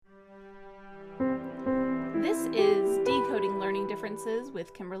This is Decoding Learning Differences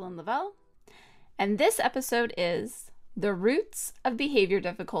with Kimberlyn Lavelle, and this episode is The Roots of Behavior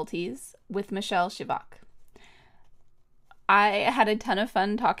Difficulties with Michelle Shivak. I had a ton of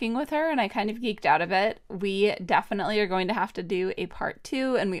fun talking with her, and I kind of geeked out of it. We definitely are going to have to do a part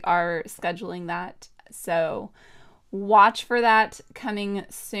 2, and we are scheduling that, so watch for that coming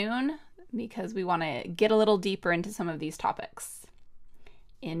soon because we want to get a little deeper into some of these topics.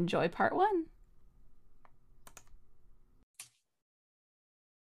 Enjoy part 1.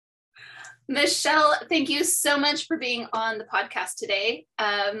 Michelle, thank you so much for being on the podcast today.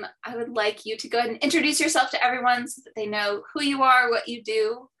 I would like you to go ahead and introduce yourself to everyone so that they know who you are, what you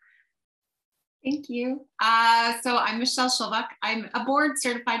do. Thank you. So I'm Michelle Shivak. I'm a board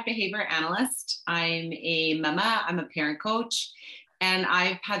certified behavior analyst. I'm a mama, I'm a parent coach, and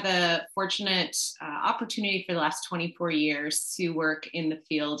I've had the fortunate opportunity for the last 24 years to work in the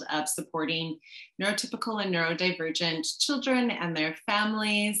field of supporting neurotypical and neurodivergent children and their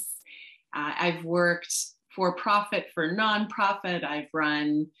families. I've worked for profit, for nonprofit. I've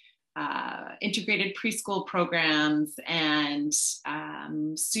run integrated preschool programs and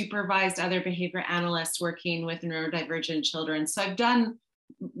supervised other behavior analysts working with neurodivergent children. So I've done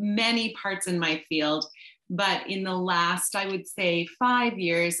many parts in my field, but in the last, I would say 5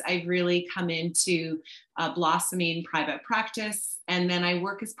 years, I've really come into blossoming private practice. And then I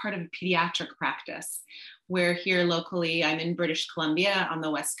work as part of a pediatric practice, where here locally, I'm in British Columbia on the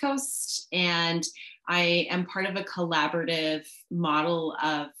West Coast, and I am part of a collaborative model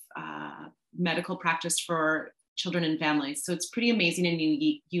of medical practice for children and families. So it's pretty amazing and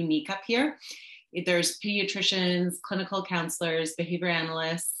unique up here. There's pediatricians, clinical counselors, behavior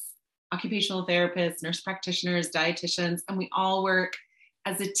analysts, occupational therapists, nurse practitioners, dietitians, and we all work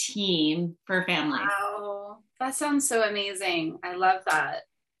as a team for families. Wow, that sounds so amazing. I love that.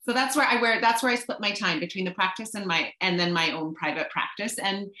 So that's where I split my time between the practice and then my own private practice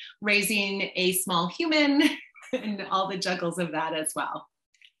and raising a small human and all the juggles of that as well.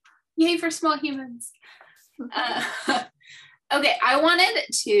 Yay for small humans. Okay, I wanted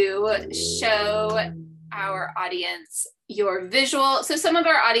to show our audience your visual. So some of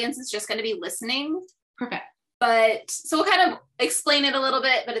our audience is just going to be listening. Perfect. But so we'll kind of explain it a little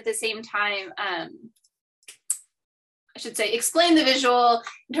bit, but at the same time, I should say, explain the visual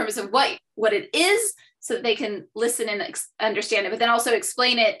in terms of what it is so that they can listen and understand it, but then also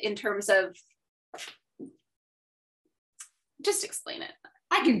explain it in terms of, just explain it.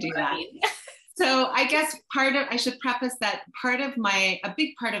 I can do that. So I guess I should preface that a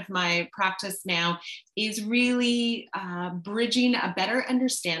big part of my practice now is really bridging a better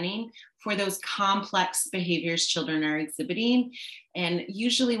understanding for those complex behaviors children are exhibiting. And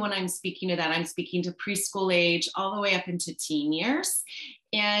usually when I'm speaking to that, I'm speaking to preschool age all the way up into teen years.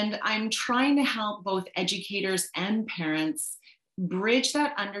 And I'm trying to help both educators and parents bridge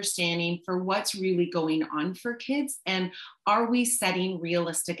that understanding for what's really going on for kids, and are we setting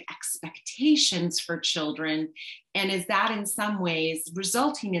realistic expectations for children, and is that in some ways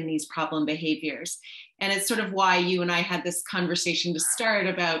resulting in these problem behaviors? And it's sort of why you and I had this conversation to start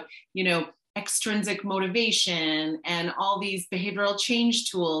about, extrinsic motivation and all these behavioral change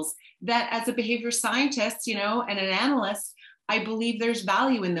tools that, as a behavior scientist, and an analyst, I believe there's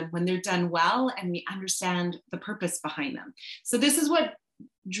value in them when they're done well and we understand the purpose behind them. So this is what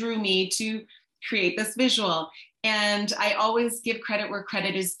drew me to create this visual. And I always give credit where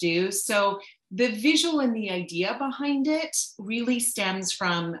credit is due. So the visual and the idea behind it really stems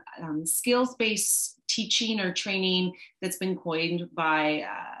from skills-based teaching or training that's been coined by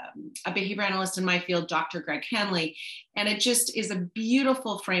a behavior analyst in my field, Dr. Greg Hanley. And it just is a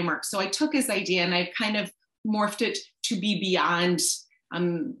beautiful framework. So I took his idea and I kind of morphed it to be beyond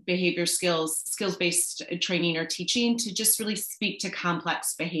behavior skills-based training or teaching, to just really speak to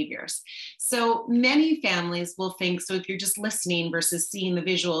complex behaviors. So many families will think, so if you're just listening versus seeing the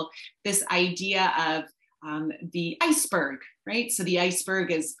visual, this idea of the iceberg, right? So the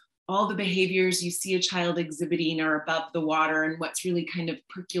iceberg is all the behaviors you see a child exhibiting are above the water, and what's really kind of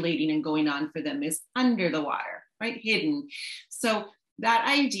percolating and going on for them is under the water, right? Hidden. So that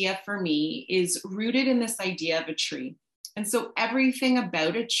idea for me is rooted in this idea of a tree. And so everything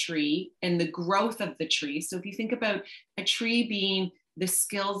about a tree and the growth of the tree. So if you think about a tree being the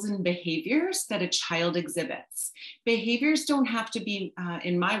skills and behaviors that a child exhibits, behaviors don't have to be,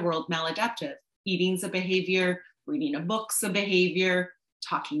 in my world, maladaptive. Eating's a behavior, reading a book's a behavior,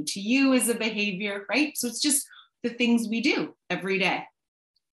 talking to you is a behavior, right? So it's just the things we do every day.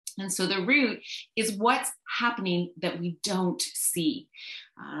 And so the root is what's happening that we don't see.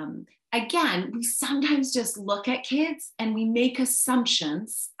 again, we sometimes just look at kids and we make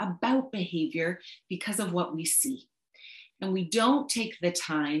assumptions about behavior because of what we see. And we don't take the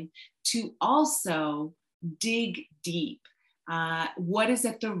time to also dig deep. What is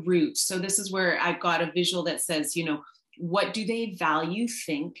at the root? So this is where I've got a visual that says, what do they value,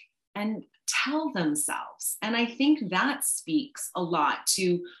 think, and tell themselves? And I think that speaks a lot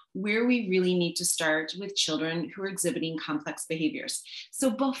to where we really need to start with children who are exhibiting complex behaviors. So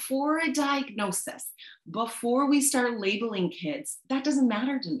before a diagnosis, before we start labeling kids, that doesn't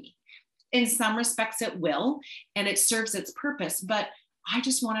matter to me. In some respects, it will, and it serves its purpose, but I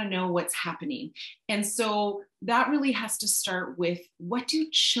just want to know what's happening. And so that really has to start with, what do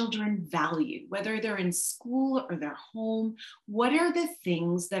children value, whether they're in school or they're home? What are the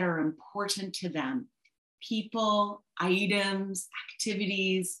things that are important to them? People, items,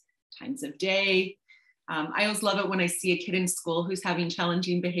 activities, times of day. I always love it when I see a kid in school who's having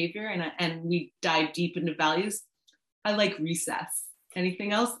challenging behavior and we dive deep into values. I like recess.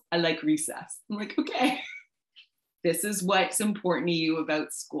 Anything else? I like recess. I'm like, okay. This is what's important to you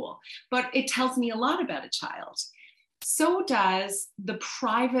about school. But it tells me a lot about a child. So does the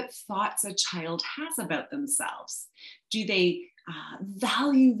private thoughts a child has about themselves. Do they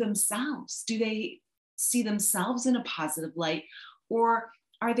value themselves? Do they see themselves in a positive light? Or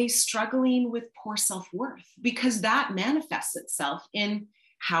are they struggling with poor self-worth? Because that manifests itself in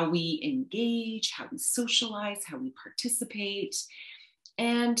how we engage, how we socialize, how we participate.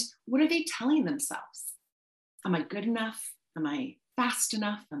 And what are they telling themselves? Am I good enough? Am I fast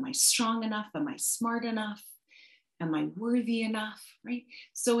enough? Am I strong enough? Am I smart enough? Am I worthy enough? Right?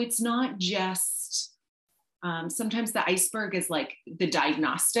 So it's not just, sometimes the iceberg is like the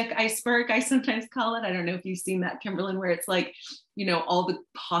diagnostic iceberg, I sometimes call it. I don't know if you've seen that, Kimberlyn, where it's like, all the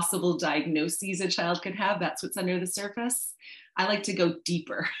possible diagnoses a child could have. That's what's under the surface. I like to go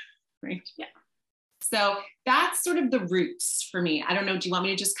deeper, right? Yeah. So that's sort of the roots for me. I don't know. Do you want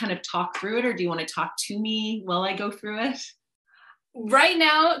me to just kind of talk through it, or do you want to talk to me while I go through it? Right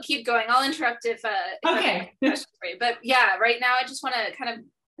now, keep going. I'll interrupt if okay. I have a question for you. But yeah, right now I just want to kind of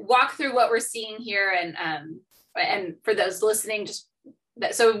walk through what we're seeing here, and for those listening,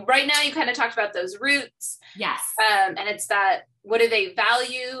 so right now you kind of talked about those roots. Yes. And it's that, what do they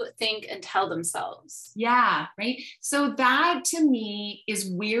value, think, and tell themselves? Yeah, right. So that to me is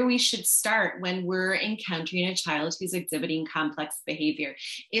where we should start when we're encountering a child who's exhibiting complex behavior.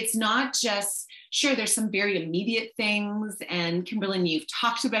 It's not just, sure, there's some very immediate things, and Kimberlyn, you've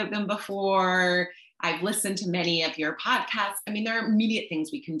talked about them before. I've listened to many of your podcasts. I mean, there are immediate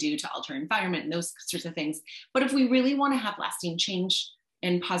things we can do to alter environment and those sorts of things. But if we really want to have lasting change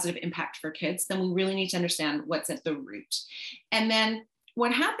and positive impact for kids, then we really need to understand what's at the root. And then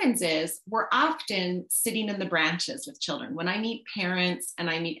what happens is we're often sitting in the branches with children. When I meet parents and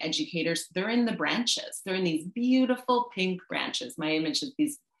I meet educators, they're in the branches. They're in these beautiful pink branches. My image is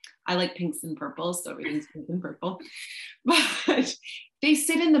these, I like pinks and purples, so everything's pink and purple. But they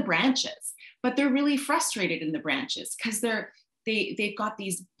sit in the branches, but they're really frustrated in the branches because they've got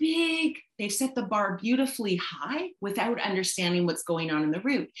these big, they've set the bar beautifully high without understanding what's going on in the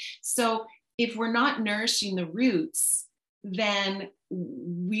root. So if we're not nourishing the roots, then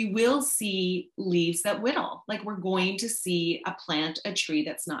we will see leaves that whittle. Like we're going to see a tree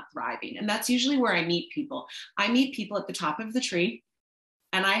that's not thriving. And that's usually where I meet people. I meet people at the top of the tree,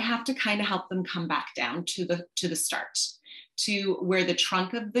 and I have to kind of help them come back down to the start, to where the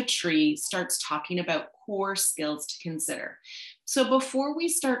trunk of the tree starts talking about core skills to consider. So before we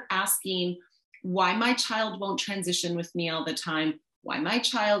start asking why my child won't transition with me all the time, why my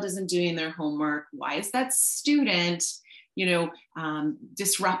child isn't doing their homework, why is that student,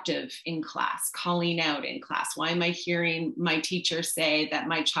 disruptive in class, calling out in class, why am I hearing my teacher say that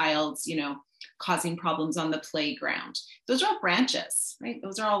my child's, causing problems on the playground? Those are all branches, right?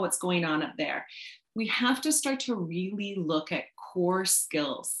 Those are all what's going on up there. We have to start to really look at core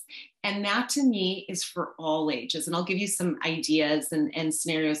skills. And that to me is for all ages. And I'll give you some ideas and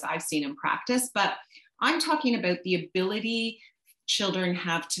scenarios I've seen in practice, but I'm talking about the ability children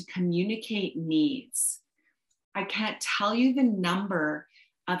have to communicate needs. I can't tell you the number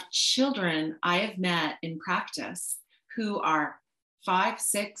of children I have met in practice who are 5,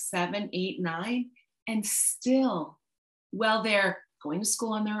 6, 7, 8, 9, and still, well, they're going to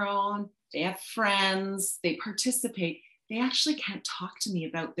school on their own, they have friends, they participate, they actually can't talk to me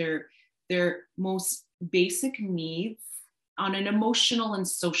about their most basic needs on an emotional and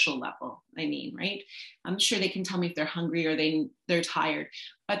social level. I mean, right? I'm sure they can tell me if they're hungry or they're tired,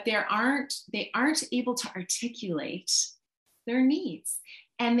 but they aren't able to articulate their needs.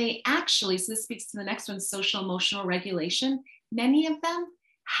 And they actually, so this speaks to the next one, social emotional regulation. Many of them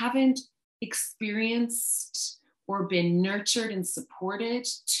haven't experienced or been nurtured and supported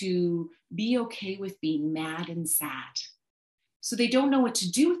to be okay with being mad and sad. So they don't know what to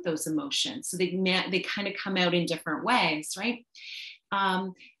do with those emotions. So they kind of come out in different ways, right?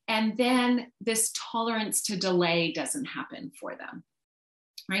 And then this tolerance to delay doesn't happen for them,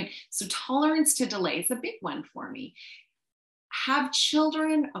 right? So tolerance to delay is a big one for me. Have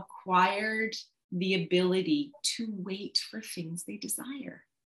children acquired the ability to wait for things they desire?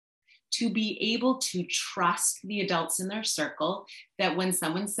 To be able to trust the adults in their circle, that when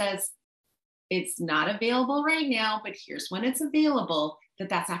someone says, it's not available right now, but here's when it's available,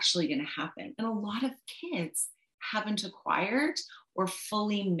 that's actually going to happen. And a lot of kids haven't acquired or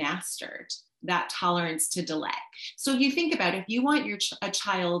fully mastered that tolerance to delay. So you think about, if you want a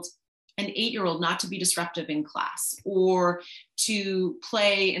child, an 8-year-old, not to be disruptive in class or to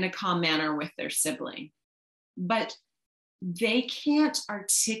play in a calm manner with their sibling, but they can't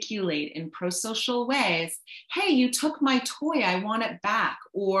articulate in pro-social ways, hey, you took my toy, I want it back.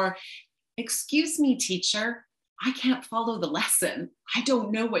 Or, excuse me, teacher, I can't follow the lesson. I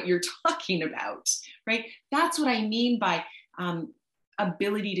don't know what you're talking about, right? That's what I mean by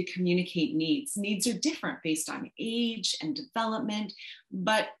ability to communicate needs. Needs are different based on age and development,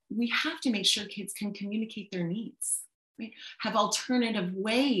 but we have to make sure kids can communicate their needs, right? Have alternative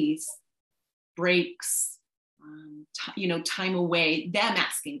ways, breaks, time away, them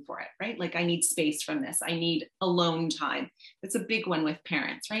asking for it, right? Like, I need space from this. I need alone time. That's a big one with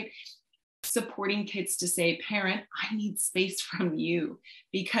parents, right? Supporting kids to say, parent, I need space from you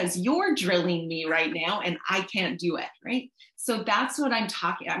because you're drilling me right now and I can't do it, right? So that's what I'm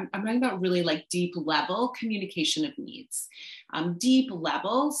talking about, really like deep level communication of needs, deep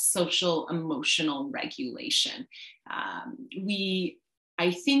level social emotional regulation.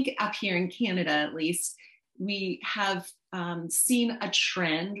 I think up here in Canada, at least, we have seen a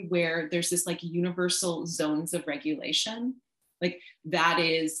trend where there's this like universal zones of regulation. Like, that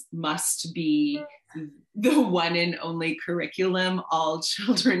must be the one and only curriculum all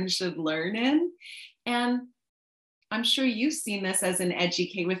children should learn in. And I'm sure you've seen this as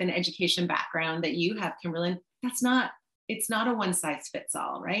with an education background that you have, Kimberlyn. It's not a one size fits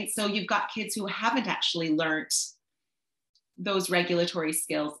all, right? So you've got kids who haven't actually learned those regulatory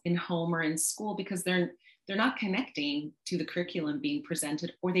skills in home or in school because they're not connecting to the curriculum being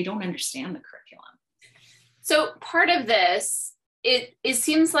presented, or they don't understand the curriculum. So part of this, it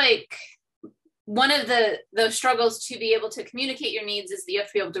seems like one of the struggles to be able to communicate your needs is that you have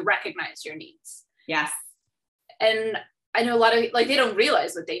to be able to recognize your needs. Yes. And I know a lot of, like, they don't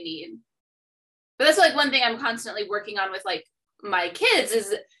realize what they need. But that's like one thing I'm constantly working on with like my kids,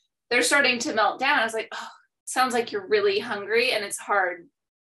 is they're starting to melt down. I was like, oh, sounds like you're really hungry, and it's hard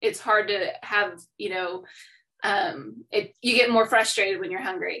to have, you get more frustrated when you're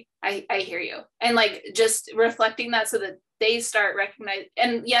hungry. I hear you. And like, just reflecting that so that they start recognizing.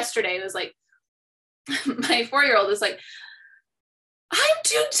 And yesterday it was like, my 4-year-old was like, I'm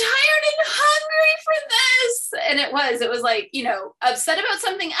too tired and hungry for this. And it was like, upset about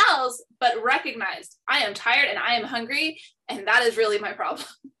something else, but recognized, I am tired and I am hungry. And that is really my problem.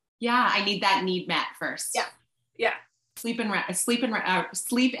 Yeah. I need that need met first. Yeah. Yeah. Sleep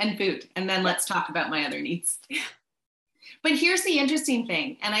and food. And then let's talk about my other needs. Yeah. But here's the interesting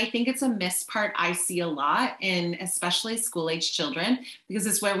thing. And I think it's a missed part I see a lot in especially school-age children, because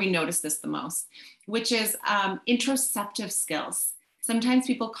it's where we notice this the most, which is interoceptive skills. Sometimes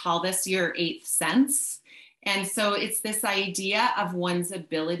people call this your 8th sense. And so it's this idea of one's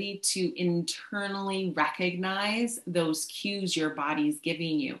ability to internally recognize those cues your body's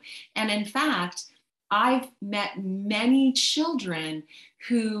giving you. And in fact, I've met many children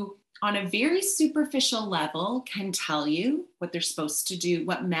who, on a very superficial level, can tell you what they're supposed to do,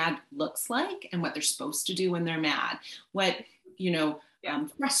 what mad looks like, and what they're supposed to do when they're mad, what,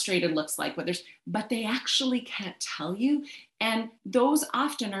 frustrated looks like, but they actually can't tell you. And those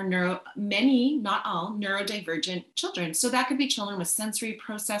often are many, not all, neurodivergent children. So that could be children with sensory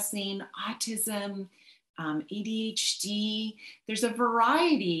processing, autism, ADHD. There's a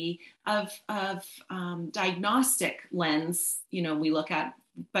variety of diagnostic lens, we look at,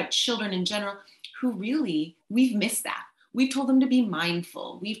 but children in general who really, we've missed that. We've told them to be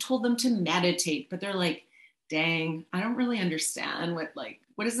mindful. We've told them to meditate, but they're like, dang, I don't really understand what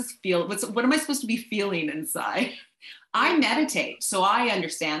does this feel? What am I supposed to be feeling inside? I meditate, so I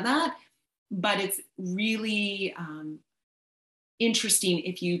understand that, but it's really interesting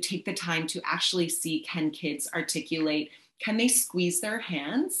if you take the time to actually see, can kids articulate, can they squeeze their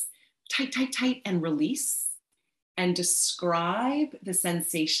hands tight, tight, tight and release and describe the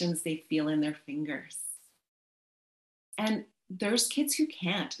sensations they feel in their fingers. And there's kids who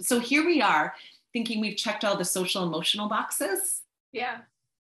can't. So here we are thinking we've checked all the social emotional boxes. Yeah.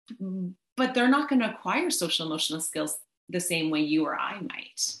 But they're not going to acquire social emotional skills the same way you or I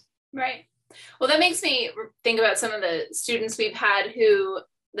might. Right. Well, that makes me think about some of the students we've had who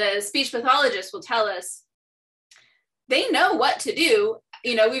the speech pathologist will tell us they know what to do.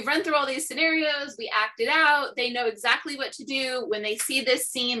 You know, we've run through all these scenarios, we act it out. They know exactly what to do when they see this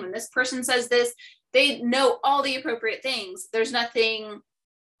scene, when this person says this, they know all the appropriate things. There's nothing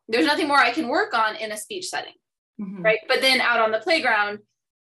more I can work on in a speech setting. Mm-hmm. Right. But then out on the playground,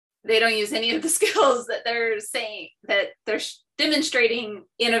 they don't use any of the skills that they're saying, that they're demonstrating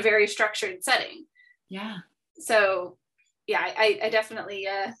in a very structured setting. Yeah. So yeah, I definitely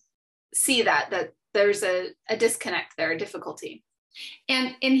see that there's a disconnect there, a difficulty.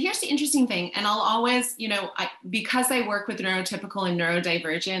 And here's the interesting thing, and I'll always, because I work with neurotypical and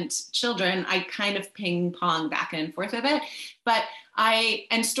neurodivergent children, I kind of ping pong back and forth a bit, but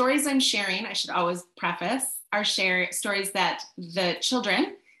stories I'm sharing, I should always preface, are stories that the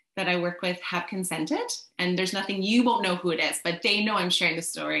children that I work with have consented, and there's nothing, you won't know who it is, but they know I'm sharing the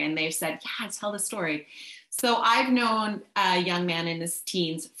story, and they've said, yeah, tell the story. So I've known a young man in his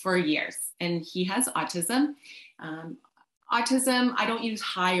teens for years, and he has autism. Autism, I don't use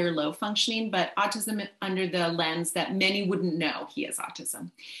high or low functioning, but autism under the lens that many wouldn't know he has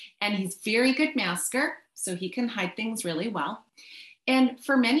autism. And he's very good masker, so he can hide things really well. And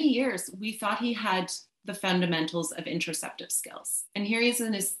for many years, we thought he had the fundamentals of interoceptive skills. And here he is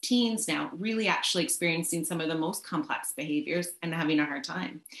in his teens now, really actually experiencing some of the most complex behaviors and having a hard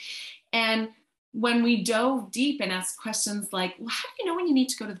time. And when we dove deep and asked questions like, well, how do you know when you need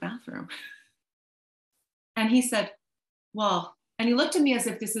to go to the bathroom? And he said, well, and he looked at me as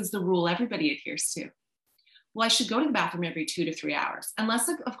if this is the rule everybody adheres to. Well, I should go to the bathroom every 2 to 3 hours, unless,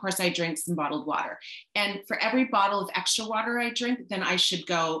 of course, I drink some bottled water. And for every bottle of extra water I drink, then I should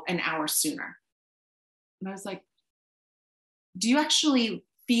go an hour sooner. And I was like, do you actually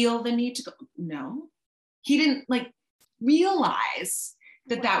feel the need to go? No. He didn't realize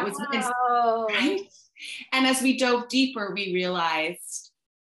that was, right? And as we dove deeper, we realized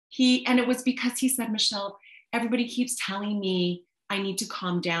and it was because he said, Michelle, everybody keeps telling me I need to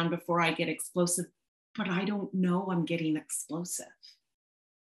calm down before I get explosive, but I don't know I'm getting explosive.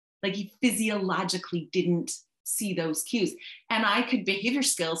 Like he physiologically didn't see those cues. And I could behavior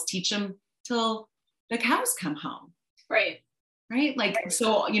skills teach him till the cows come home. Right. Right.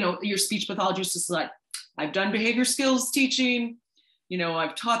 So, your speech pathologist is like, I've done behavior skills teaching,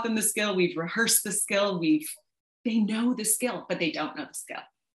 I've taught them the skill. We've rehearsed the skill. They know the skill, but they don't know the skill.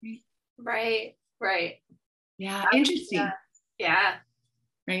 Right. Right. Yeah. Interesting. Yeah.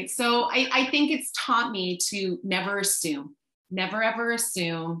 Right. So I think it's taught me to never ever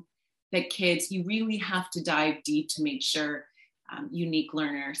assume that kids, you really have to dive deep to make sure unique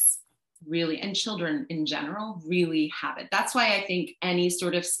learners really, and children in general, really have it. That's why I think any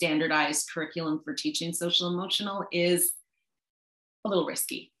sort of standardized curriculum for teaching social emotional is a little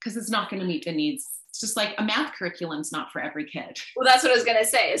risky because it's not going to meet the needs. It's just like a math curriculum is not for every kid. Well, that's what I was going to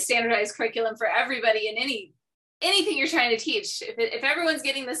say, a standardized curriculum for everybody in anything you're trying to teach. If everyone's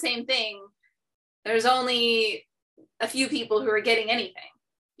getting the same thing, there's only a few people who are getting anything.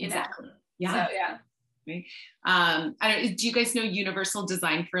 Exactly. Yeah. So, yeah. Right. Do you guys know Universal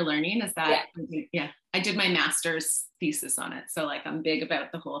Design for Learning? Is that? Yeah. I did my master's thesis on it. So I'm big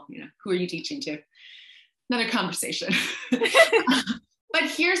about the whole, who are you teaching to? Another conversation. But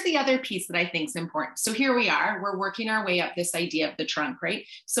here's the other piece that I think is important. So here we are, we're working our way up this idea of the trunk, right?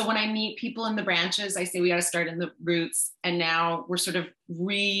 So when I meet people in the branches, I say we got to start in the roots. And now we're sort of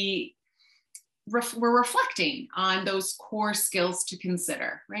we're reflecting on those core skills to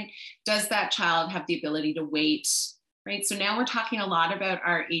consider, right? Does that child have the ability to wait, right? So now we're talking a lot about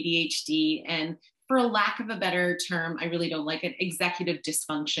our ADHD, and for a lack of a better term, I really don't like it, executive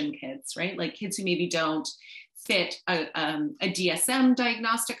dysfunction kids, right? Like kids who maybe don't fit a DSM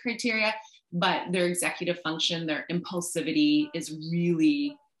diagnostic criteria, but their executive function, their impulsivity is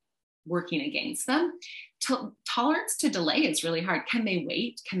really working against them. Tolerance to delay is really hard. Can they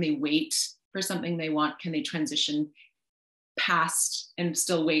wait? Can they wait for something they want? Can they transition past and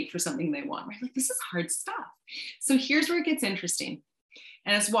still wait for something they want? Right? This is hard stuff. So here's where it gets interesting.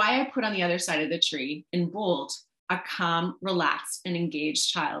 And it's why I put on the other side of the tree in bold, a calm, relaxed, and engaged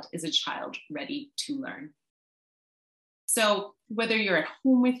child is a child ready to learn. So whether you're at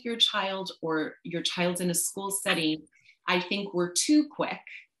home with your child or your child's in a school setting, I think we're too quick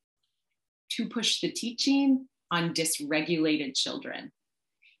to push the teaching on dysregulated children.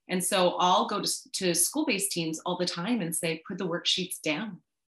 And so I'll go to school-based teams all the time and say, put the worksheets down.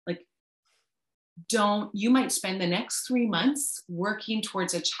 you might spend the next 3 months working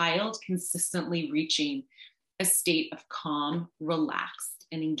towards a child consistently reaching a state of calm, relaxed,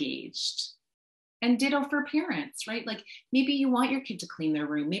 and engaged. And ditto for parents, right? Like maybe you want your kid to clean their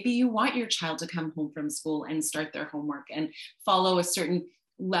room. Maybe you want your child to come home from school and start their homework and follow a certain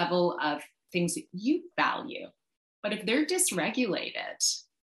level of things that you value. But if they're dysregulated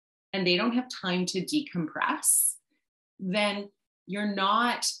and they don't have time to decompress, then you're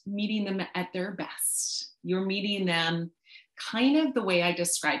not meeting them at their best. You're meeting them kind of the way I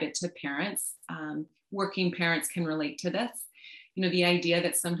describe it to parents. Working parents can relate to this. You know, the idea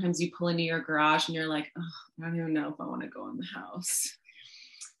that sometimes you pull into your garage and you're like, oh, I don't even know if I want to go in the house,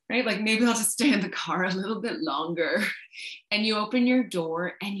 right? Like maybe I'll just stay in the car a little bit longer. And you open your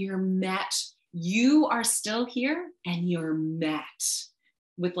door and you're met. You are still here and you're met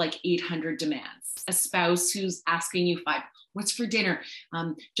with like 800 demands. A spouse who's asking you what's for dinner?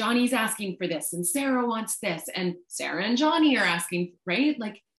 Johnny's asking for this and Sarah wants this and Sarah and Johnny are asking, right?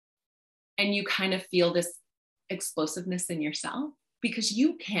 Like, and you kind of feel this explosiveness in yourself because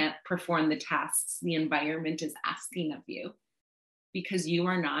you can't perform the tasks the environment is asking of you because you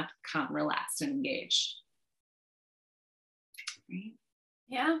are not calm, relaxed, and engaged. Right?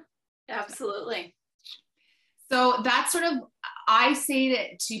 Yeah, absolutely. So that's sort of, I say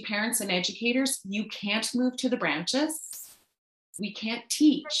that to parents and educators, you can't move to the branches. We can't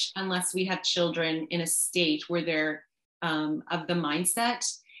teach unless we have children in a state where they're of the mindset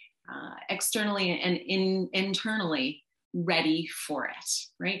externally and internally ready for it,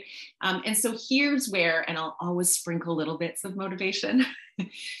 right? And so here's where, and I'll always sprinkle little bits of motivation.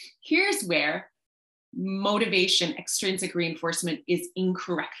 Here's where motivation, extrinsic reinforcement is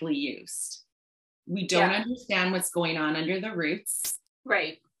incorrectly used. We don't understand what's going on under the roots.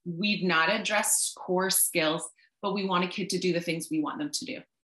 Right. We've not addressed core skills, but we want a kid to do the things we want them to do.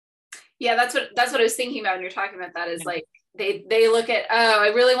 Yeah, that's what I was thinking about when you're talking about that is like they look at, oh, I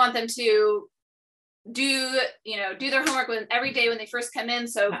really want them to do their homework every day when they first come in.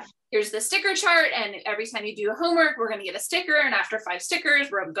 So here's the sticker chart, and every time you do homework, we're going to get a sticker, and after 5 stickers,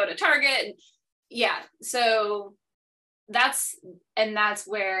 we're going to go to Target. And so that's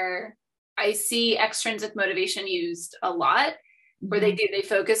where I see extrinsic motivation used a lot, where they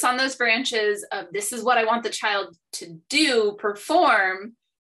focus on those branches of this is what I want the child to do, perform.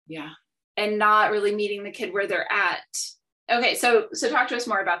 Yeah. And not really meeting the kid where they're at. Okay. So talk to us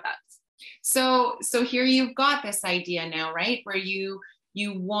more about that. So here you've got this idea now, right? Where you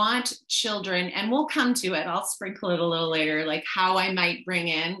want children, and we'll come to it. I'll sprinkle it a little later, like how I might bring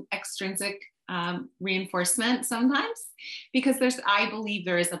in extrinsic reinforcement sometimes, because I believe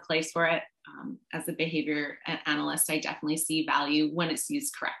there is a place for it. As a behavior analyst, I definitely see value when it's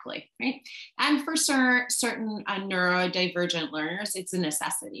used correctly, right? And for certain neurodivergent learners, it's a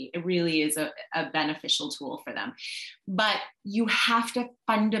necessity. It really is a beneficial tool for them. But you have to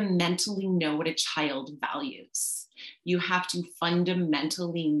fundamentally know what a child values. You have to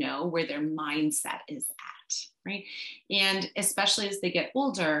fundamentally know where their mindset is at, right? And especially as they get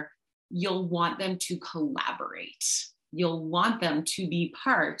older, you'll want them to collaborate. You'll want them to be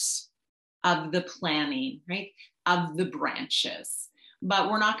part of the planning, right? Of the branches. But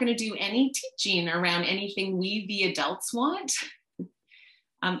we're not going to do any teaching around anything we, the adults, want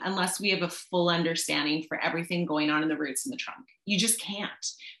unless we have a full understanding for everything going on in the roots and the trunk. You just can't.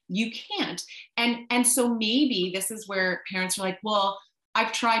 You can't. And so maybe this is where parents are like, well,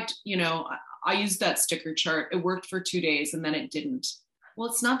 I've tried, I used that sticker chart. It worked for 2 days and then it didn't. Well,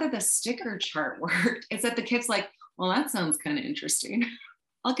 it's not that the sticker chart worked. It's that the kid's like, well, that sounds kind of interesting.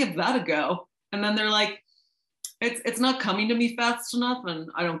 I'll give that a go. And then they're like, it's not coming to me fast enough, and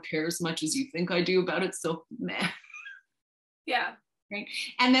I don't care as much as you think I do about it. So meh. Yeah. Right.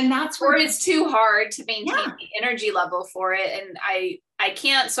 And then that's where it's too hard to maintain the energy level for it. And I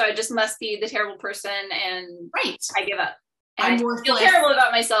can't, so I just must be the terrible person, and I give up. And I feel terrible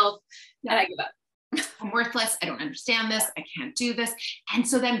about myself, and I give up. I'm worthless. I don't understand this. I can't do this. And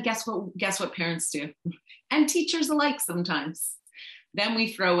so then guess what parents do? And teachers alike sometimes. Then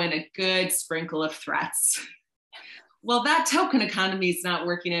we throw in a good sprinkle of threats. Well, that token economy is not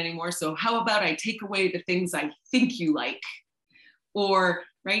working anymore. So how about I take away the things I think you like? Or,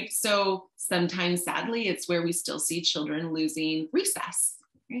 right? So sometimes, sadly, it's where we still see children losing recess,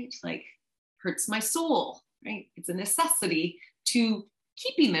 right? Like, hurts my soul, right? It's a necessity to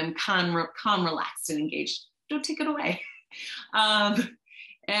keeping them calm, relaxed, and engaged. Don't take it away.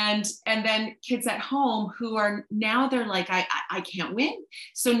 And then kids at home who are now, they're like, I can't win.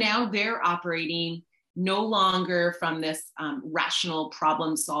 So now they're operating no longer from this rational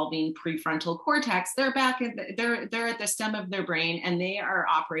problem solving prefrontal cortex. They're back at they're at the stem of their brain, and they are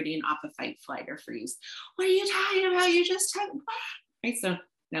operating off of fight, flight, or freeze. What are you talking about? You just talking about, right? So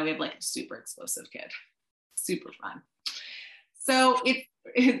now we have like a super explosive kid, super fun. So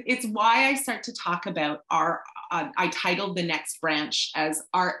it's why I start to talk about our, I titled the next branch as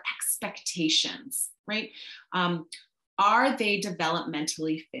our expectations, right? Are they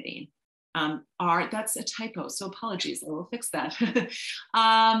developmentally fitting? That's a typo, so apologies, I will fix that.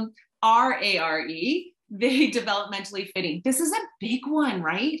 R-A-R-E, they developmentally fitting. This is a big one,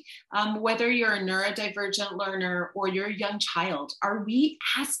 right? Whether you're a neurodivergent learner or you're a young child, are we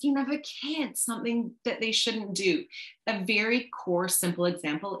asking of a kid something that they shouldn't do? A very core, simple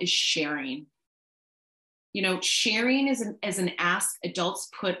example is sharing. You know, sharing is an ask adults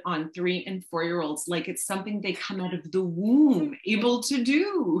put on 3 and 4-year-olds, like it's something they come out of the womb able to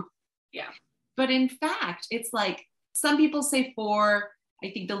do. Yeah. But in fact, it's like some people say 4. I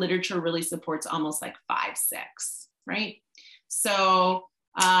think the literature really supports almost like 5, 6, right? So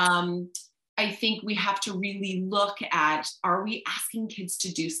I think we have to really look at, are we asking kids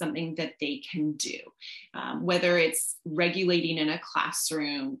to do something that they can do? Whether it's regulating in a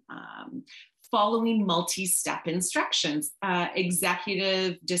classroom, following multi-step instructions,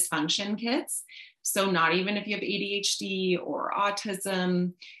 executive dysfunction kids. So not even if you have ADHD or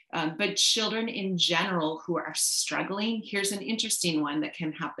autism, but children in general who are struggling. Here's an interesting one that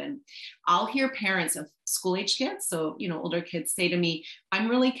can happen. I'll hear parents of school-age kids, so older kids, say to me, I'm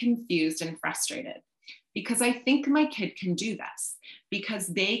really confused and frustrated because I think my kid can do this, because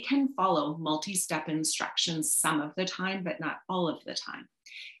they can follow multi-step instructions some of the time, but not all of the time.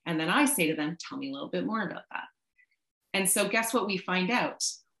 And then I say to them, tell me a little bit more about that. And so guess what we find out?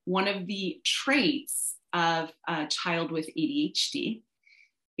 One of the traits of a child with ADHD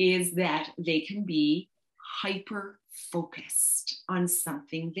is that they can be hyper focused on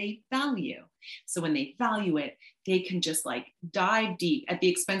something they value. So when they value it, they can just like dive deep at the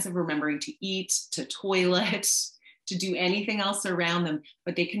expense of remembering to eat, to toilet, to do anything else around them,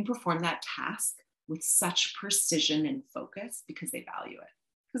 but they can perform that task with such precision and focus because they value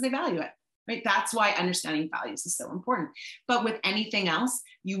it. Right? That's why understanding values is so important. But with anything else,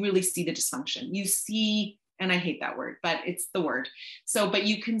 you really see the dysfunction. You see, and I hate that word, but it's the word. So, but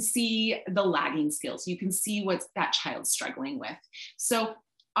you can see the lagging skills. You can see what that child's struggling with. So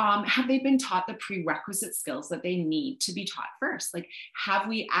have they been taught the prerequisite skills that they need to be taught first? Like, have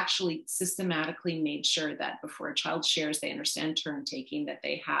we actually systematically made sure that before a child shares, they understand turn taking, that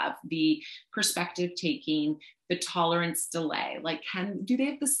they have the perspective taking, the tolerance delay? Like, do they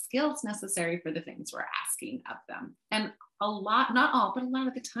have the skills necessary for the things we're asking of them? And a lot, not all, but a lot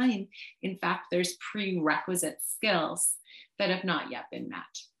of the time, in fact, there's prerequisite skills that have not yet been met,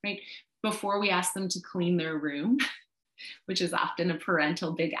 right? Before we ask them to clean their room, which is often a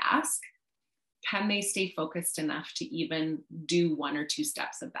parental big ask, can they stay focused enough to even do 1 or 2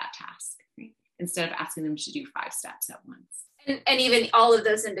 steps of that task, right? Instead of asking them to do 5 steps at once. And even all of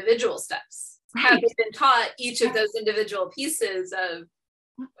those individual steps. Right. Have they been taught each of those individual pieces of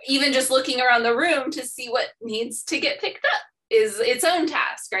even just looking around the room to see what needs to get picked up is its own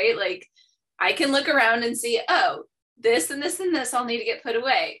task, right? Like, I can look around and see, oh, this and this and this all need to get put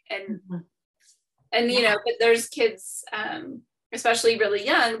away. And but there's kids, especially really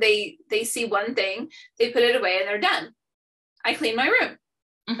young, they see one thing, they put it away and they're done. I cleaned my room.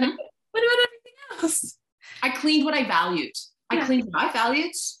 What about everything else? I cleaned what I valued. I cleaned what I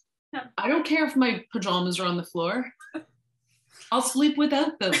valued. Yeah. I don't care if my pajamas are on the floor. I'll sleep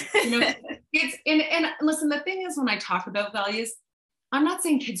without them. It's and listen, the thing is, when I talk about values, I'm not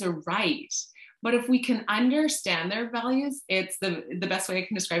saying kids are right, but if we can understand their values, it's the best way I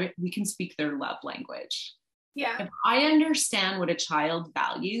can describe it. We can speak their love language. Yeah. If I understand what a child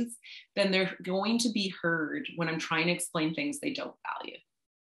values, then they're going to be heard when I'm trying to explain things they don't value.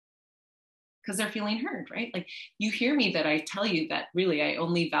 Because they're feeling heard, right? Like, you hear me that I tell you that really I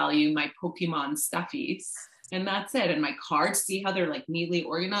only value my Pokemon stuffies, and that's it. And my cards, see how they're like neatly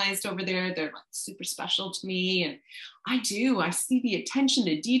organized over there? They're like super special to me. And I see the attention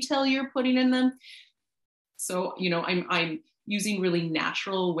to detail you're putting in them. So, I'm using really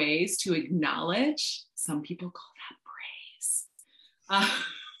natural ways to acknowledge. Some people call that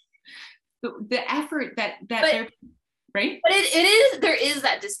praise. The effort that they're, right? But there is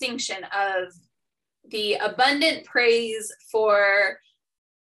that distinction of the abundant praise for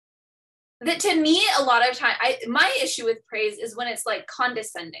that. To me, a lot of time, my issue with praise is when it's like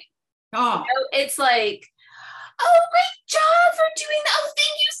condescending. Oh, it's like, oh, great job for doing that. Oh,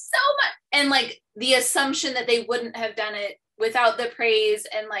 thank you so much. And like the assumption that they wouldn't have done it without the praise,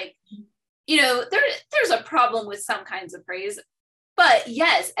 and like there's a problem with some kinds of praise, but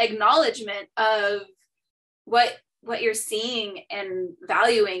yes, acknowledgement of what you're seeing and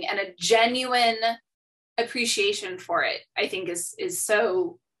valuing, and a genuine appreciation for it, I think is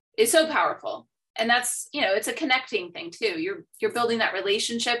so powerful. And that's, it's a connecting thing too. You're building that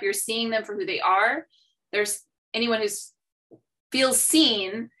relationship. You're seeing them for who they are. There's anyone who's feels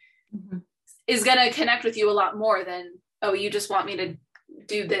seen is going to connect with you a lot more than, oh, you just want me to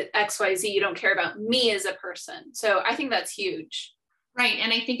do the XYZ. You don't care about me as a person. So I think that's huge. Right.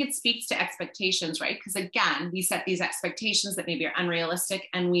 And I think it speaks to expectations, right? Because again, we set these expectations that maybe are unrealistic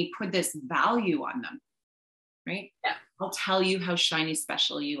and we put this value on them, right? Yeah. I'll tell you how shiny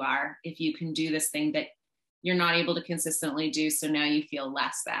special you are if you can do this thing that you're not able to consistently do. So now you feel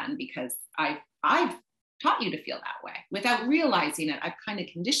less than because I've taught you to feel that way without realizing it. I've kind of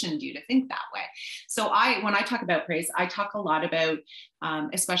conditioned you to think that way. So when I talk about praise, I talk a lot about,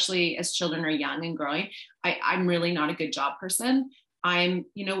 especially as children are young and growing, I'm really not a good job person.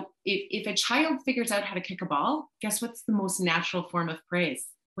 If a child figures out how to kick a ball, guess what's the most natural form of praise?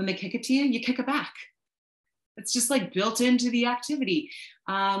 When they kick it to you, you kick it back. It's just like built into the activity.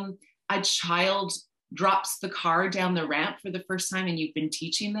 A child drops the car down the ramp for the first time and you've been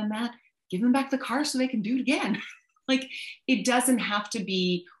teaching them that, give them back the car so they can do it again. Like, it doesn't have to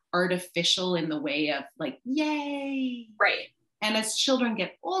be artificial in the way of like, yay. Right. And as children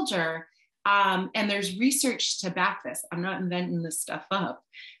get older, and there's research to back this, I'm not inventing this stuff up,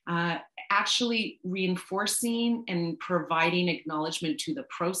 actually reinforcing and providing acknowledgement to the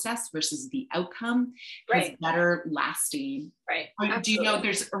process versus the outcome is better lasting. Right. Do you know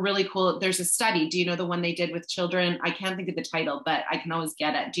there's a study, do you know the one they did with children? I can't think of the title, but I can always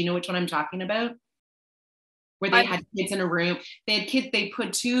get it. Do you know which one I'm talking about? Where they had kids in a room. They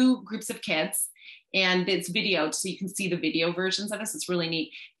put two groups of kids, and it's videoed, so you can see the video versions of this. It's really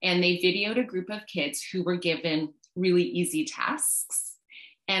neat. And they videoed a group of kids who were given really easy tasks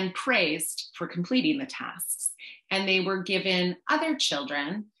and praised for completing the tasks. And they were given other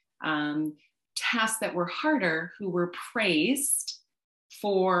children tasks that were harder, who were praised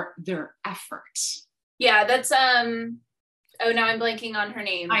for their effort. Yeah, that's oh, now I'm blanking on her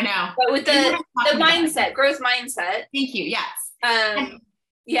name. I know. But with the mindset, growth mindset. Thank you. Yes.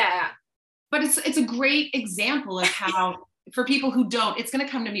 Yeah. But it's a great example of how, for people who don't, it's going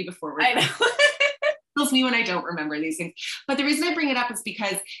to come to me before we're I know. It feels me when I don't remember these things. But the reason I bring it up is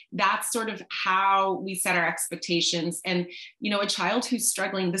because that's sort of how we set our expectations. And, a child who's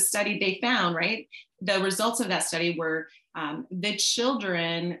struggling, the study they found, right? The results of that study were the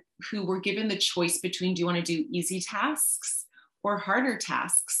children who were given the choice between, do you want to do easy tasks or harder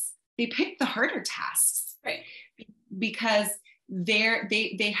tasks? They picked the harder tasks. Right. Because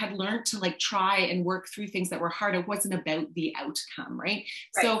they had learned to like try and work through things that were hard. It wasn't about the outcome, right?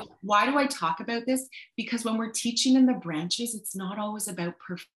 So why do I talk about this? Because when we're teaching in the branches, it's not always about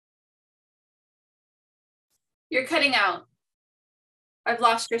perfect. You're cutting out. I've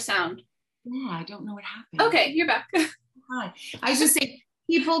lost your sound. Yeah, I don't know what happened. Okay, you're back. Hi. I was just saying,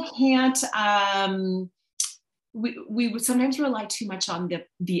 people can't, we would sometimes rely too much on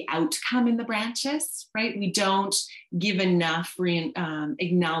the outcome in the branches, right? We don't give enough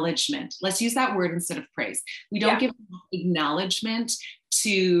acknowledgement. Let's use that word instead of praise. We don't give enough acknowledgement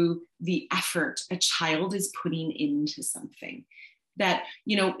to the effort a child is putting into something. That,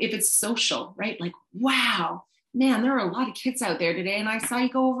 if it's social, right? Like, wow, man, there are a lot of kids out there today, and I saw you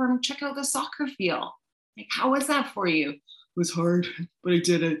go over and check out the soccer field. Like, how was that for you? It was hard, but I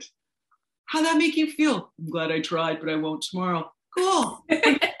did it. How'd that make you feel? I'm glad I tried, but I won't tomorrow. Cool.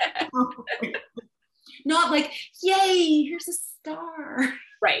 Not like, yay, here's a star.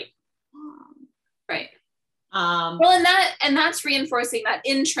 Right. Right. Well, and that's reinforcing that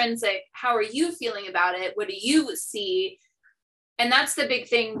intrinsic, how are you feeling about it? What do you see? And that's the big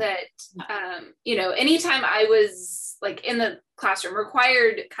thing that, anytime I was like in the classroom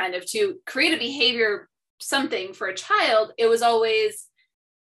required kind of to create a behavior, something for a child, it was always,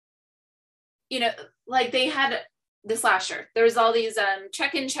 like they had this last year, there was all these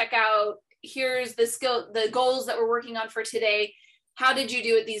check in, check out. Here's the goals that we're working on for today. How did you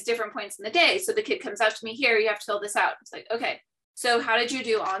do at these different points in the day? So the kid comes out to me, here, you have to fill this out. It's like, okay, so how did you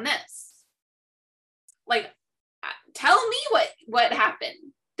do on this? Like, tell me what happened.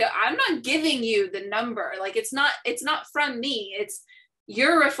 I'm not giving you the number. Like, it's not from me. It's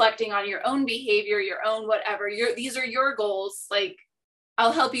you're reflecting on your own behavior, your own whatever. These are your goals. Like,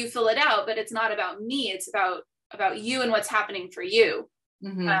 I'll help you fill it out, but it's not about me. It's about you and what's happening for you.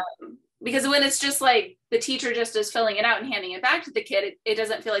 Mm-hmm. Because when it's just like the teacher just is filling it out and handing it back to the kid, it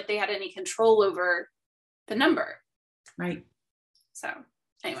doesn't feel like they had any control over the number. Right. So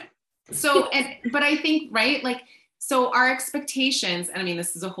anyway. So, but I think, right, like, so our expectations, and I mean,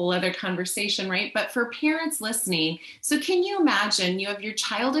 this is a whole other conversation, right? But for parents listening, so can you imagine you have your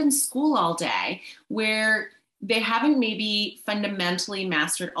child in school all day where they haven't maybe fundamentally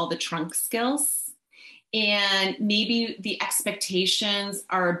mastered all the trunk skills, and maybe the expectations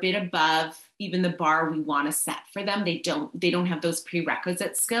are a bit above even the bar we want to set for them. They don't have those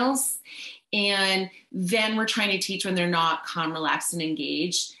prerequisite skills. And then we're trying to teach when they're not calm, relaxed, and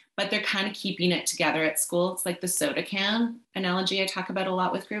engaged, but they're kind of keeping it together at school. It's like the soda can analogy I talk about a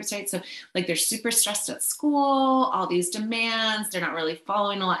lot with groups, right? So like they're super stressed at school, all these demands, they're not really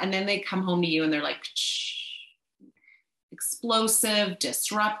following a lot. And then they come home to you and they're like, shh, explosive,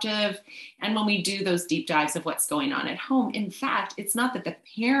 disruptive. And when we do those deep dives of what's going on at home, in fact, it's not that the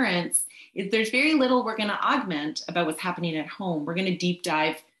parents, there's very little we're going to augment about what's happening at home. We're going to deep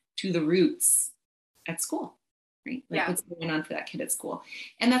dive to the roots at school, right? Like what's going on for that kid at school.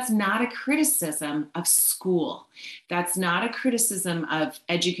 And that's not a criticism of school. That's not a criticism of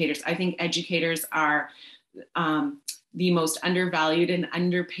educators. I think educators are the most undervalued and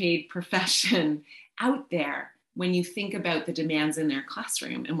underpaid profession out there when you think about the demands in their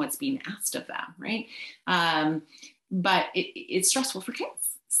classroom and what's being asked of them, right? But it's stressful for kids.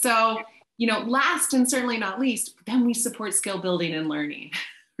 So, last and certainly not least, then we support skill building and learning,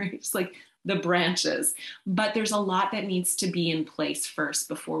 right? It's like the branches. But there's a lot that needs to be in place first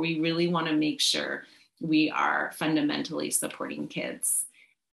before we really want to make sure we are fundamentally supporting kids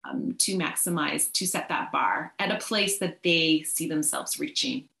to maximize, to set that bar at a place that they see themselves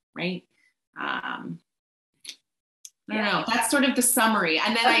reaching, right? I don't know. That's sort of the summary.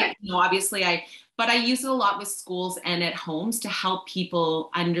 And then obviously but I use it a lot with schools and at homes to help people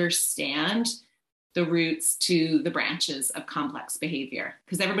understand the roots to the branches of complex behavior.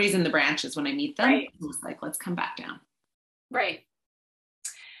 Because everybody's in the branches when I meet them. Right. It's like, let's come back down. Right.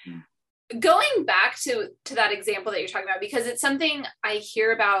 Yeah. Going back to that example that you're talking about, because it's something I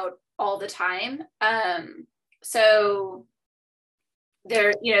hear about all the time. So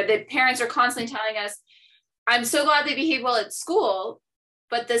there, the parents are constantly telling us, I'm so glad they behave well at school,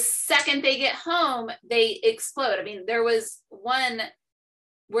 but the second they get home, they explode. I mean, there was one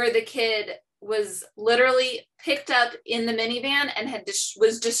where the kid was literally picked up in the minivan and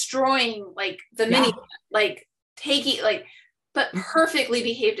was destroying like the minivan, like taking but perfectly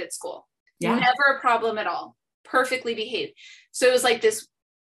behaved at school. Yeah. Never a problem at all. Perfectly behaved. So it was like this,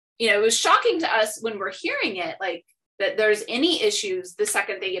 it was shocking to us when we're hearing it, like, that there's any issues the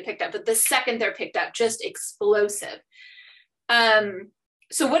second they get picked up, but the second they're picked up, just explosive.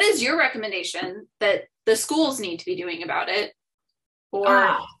 So what is your recommendation that the schools need to be doing about it?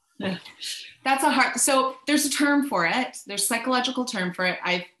 Or that's so there's a term for it. There's a psychological term for it.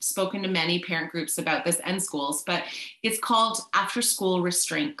 I've spoken to many parent groups about this and schools, but it's called after school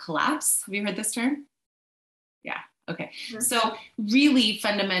restraint collapse. Have you heard this term? Yeah. Okay. Mm-hmm. So really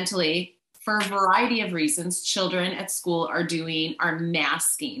fundamentally, for a variety of reasons, children at school are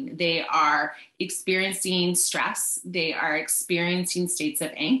masking. They are experiencing stress. They are experiencing states of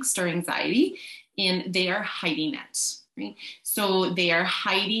angst or anxiety, and they are hiding it, right? So they are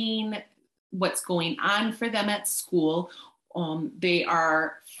hiding what's going on for them at school. They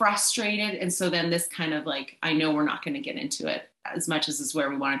are frustrated. And so then this kind of like, I know we're not going to get into it as much as is where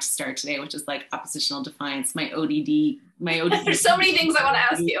we wanted to start today, which is like oppositional defiance, my ODD. There's so many things I want to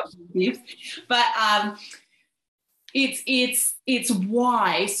ask you. But it's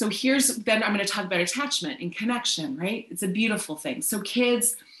why. So then I'm going to talk about attachment and connection, right? It's a beautiful thing. So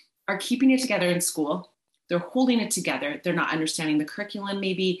kids are keeping it together in school. They're holding it together. They're not understanding the curriculum.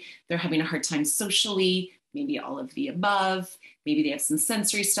 Maybe they're having a hard time socially, maybe all of the above. Maybe they have some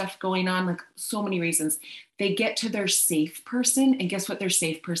sensory stuff going on, like so many reasons. They get to their safe person, and guess what their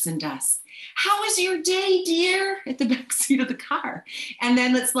safe person does? How was your day, dear? At the back seat of the car. And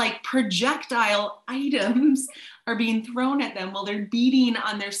then it's like projectile items are being thrown at them while they're beating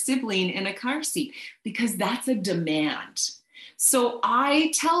on their sibling in a car seat, because that's a demand. So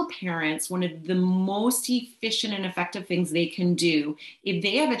I tell parents one of the most efficient and effective things they can do if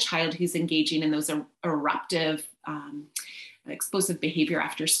they have a child who's engaging in those eruptive, explosive behavior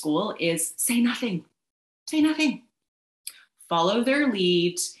after school is say nothing. Say nothing. Follow their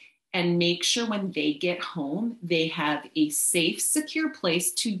lead and make sure when they get home, they have a safe, secure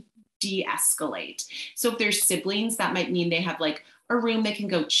place to de-escalate. So if there's siblings, that might mean they have like a room they can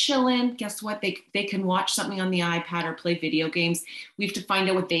go chill in. Guess what? They can watch something on the iPad or play video games. We have to find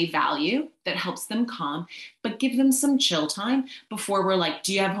out what they value that helps them calm, but give them some chill time before we're like,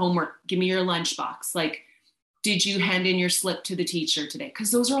 do you have homework? Give me your lunchbox. Like, did you hand in your slip to the teacher today?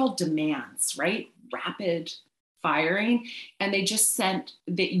 Because those are all demands, right? Rapid firing, and they just sent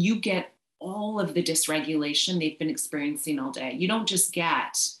that you get all of the dysregulation they've been experiencing all day. You don't just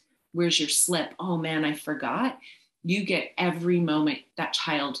get, where's your slip? Oh man, I forgot. You get every moment that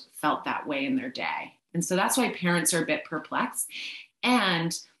child felt that way in their day. And so that's why parents are a bit perplexed.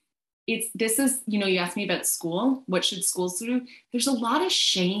 And this is, you asked me about school. What should schools do? There's a lot of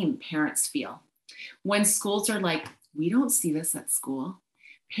shame parents feel when schools are like, we don't see this at school.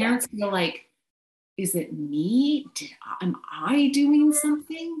 Parents feel like, is it me? Am I doing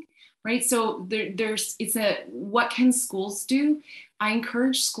something? Right? So what can schools do? I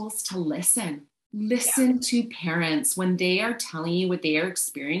encourage schools to listen to parents when they are telling you what they are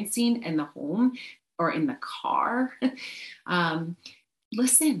experiencing in the home or in the car.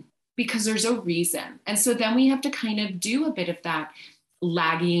 Listen, because there's a reason. And so then we have to kind of do a bit of that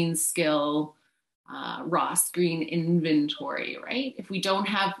lagging skill, Ross Green inventory, right? If we don't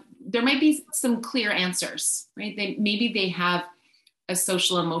have, there might be some clear answers, right? Maybe they have a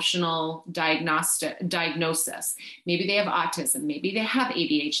social emotional diagnosis. Maybe they have autism. Maybe they have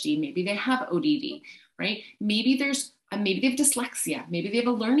ADHD. Maybe they have ODD, right? Maybe they have dyslexia. Maybe they have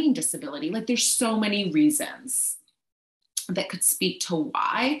a learning disability. Like there's so many reasons that could speak to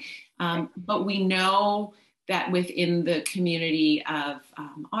why. But we know that within the community of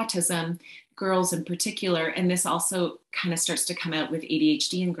autism, girls in particular, and this also kind of starts to come out with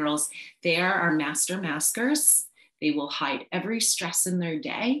ADHD in girls, they are our master maskers. They will hide every stress in their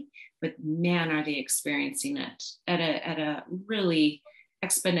day, but man, are they experiencing it at a really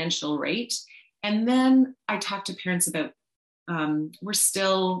exponential rate. And then I talk to parents about, we're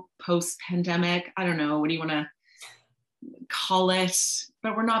still post-pandemic. I don't know, what do you want to call it?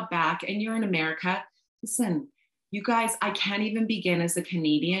 But we're not back, and you're in America. Listen, you guys, I can't even begin as a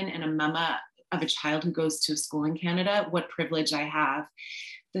Canadian and a mama of a child who goes to school in Canada, what privilege I have.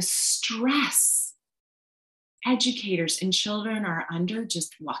 The stress educators and children are under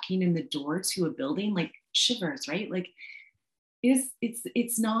just walking in the door to a building, like shivers, right? Like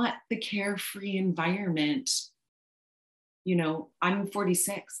it's not the carefree environment. I'm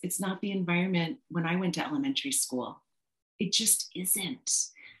 46. It's not the environment when I went to elementary school. It just isn't.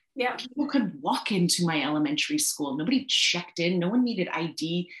 Yeah. People could walk into my elementary school. Nobody checked in. No one needed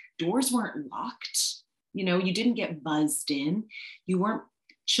ID. Doors weren't locked. You didn't get buzzed in.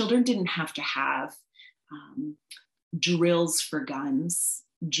 Children didn't have to have drills for guns,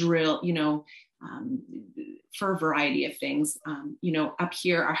 for a variety of things. Up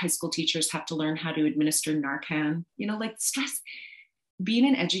here, our high school teachers have to learn how to administer Narcan, like stress. Being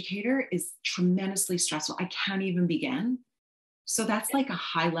an educator is tremendously stressful. I can't even begin. So that's like a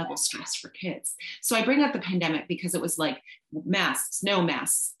high level stress for kids. So I bring up the pandemic because it was like masks, no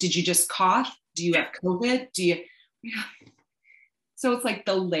masks. Did you just cough? Do you have COVID? So it's like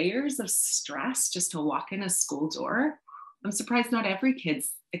the layers of stress just to walk in a school door. I'm surprised not every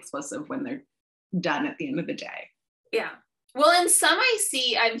kid's explosive when they're done at the end of the day. Yeah. Well, in some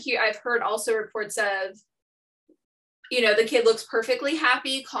I've heard also reports of, the kid looks perfectly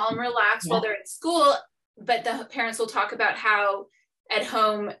happy, calm, relaxed while they're at school, but the parents will talk about how at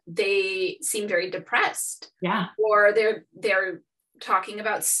home they seem very depressed. Yeah. Or they're talking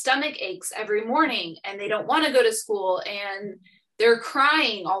about stomach aches every morning and they don't want to go to school and they're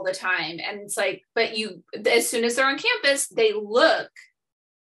crying all the time. And it's like, but as soon as they're on campus, they look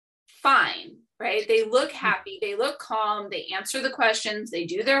fine, right? They look happy, they look calm, they answer the questions, they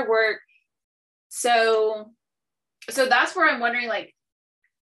do their work. So that's where I'm wondering, like,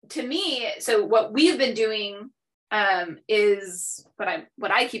 to me, so what we've been doing is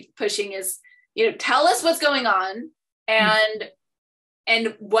what I keep pushing is, tell us what's going on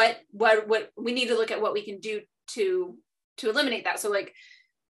and what we need to look at what we can do to eliminate that. So like,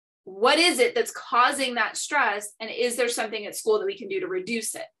 what is it that's causing that stress? And is there something at school that we can do to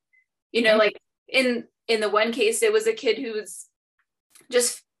reduce it? Like in the one case, it was a kid who was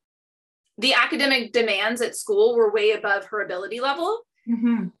just, the academic demands at school were way above her ability level.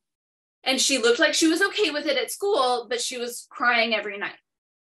 Mm-hmm. And she looked like she was okay with it at school, but she was crying every night,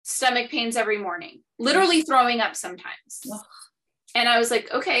 stomach pains every morning, literally throwing up sometimes. Ugh. And I was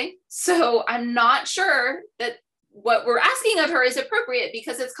like, okay, so I'm not sure that what we're asking of her is appropriate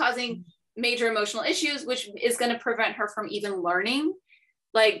because it's causing major emotional issues, which is going to prevent her from even learning,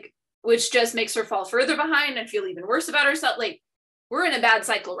 like, which just makes her fall further behind and feel even worse about herself. Like, we're in a bad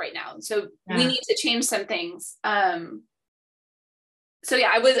cycle right now. So we need to change some things. So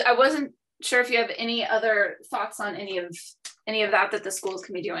yeah, I wasn't sure if you have any other thoughts on any of that the schools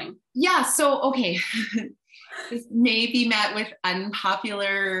can be doing. Yeah. So, okay. This may be met with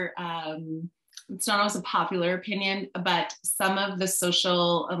unpopular it's not always a popular opinion, but some of the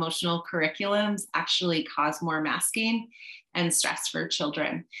social emotional curriculums actually cause more masking and stress for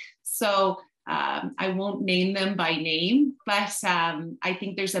children. So I won't name them by name, but I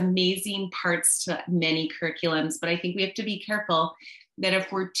think there's amazing parts to many curriculums, but I think we have to be careful that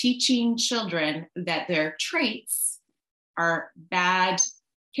if we're teaching children that their traits are bad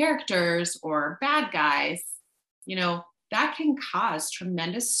characters or bad guys, you know, that can cause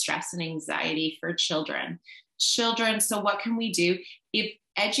tremendous stress and anxiety for children. So what can we do? If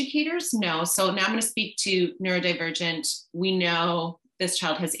educators know, so now I'm going to speak to neurodivergent, we know this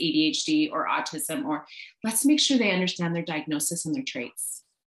child has ADHD or autism, or let's make sure they understand their diagnosis and their traits.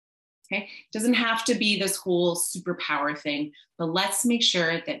 Okay, it doesn't have to be this whole superpower thing, but let's make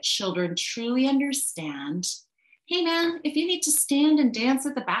sure that children truly understand, hey man, if you need to stand and dance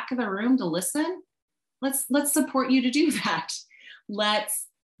at the back of the room to listen, let's support you to do that. Let's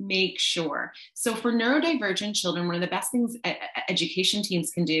make sure. So for neurodivergent children, one of the best things education teams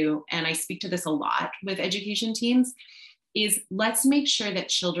can do, and I speak to this a lot with education teams, is let's make sure that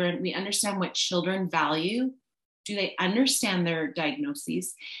children, we understand what children value. Do they understand their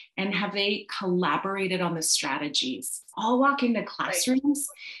diagnoses? And have they collaborated on the strategies? I'll walk into classrooms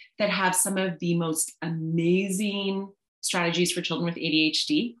that have some of the most amazing strategies for children with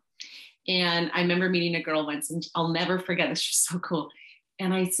ADHD. And I remember meeting a girl once, and I'll never forget this. She's so cool.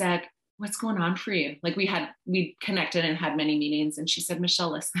 And I said, what's going on for you? Like we connected and had many meetings. And she said,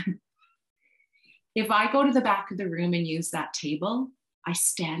 Michelle, listen, if I go to the back of the room and use that table, I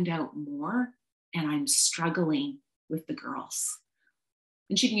stand out more and I'm struggling with the girls.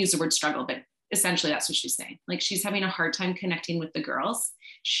 And she can use the word struggle, but essentially that's what she's saying. Like she's having a hard time connecting with the girls.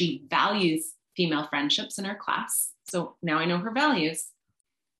 She values female friendships in her class. So now I know her values.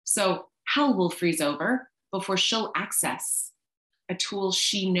 So hell will freeze over before she'll access a tool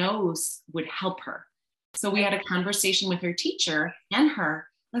she knows would help her. So we had a conversation with her teacher and her,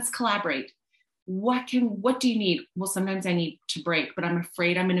 let's collaborate. What do you need? Well, sometimes I need to break, but I'm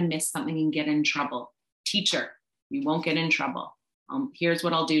afraid I'm going to miss something and get in trouble. Teacher, you won't get in trouble. Here's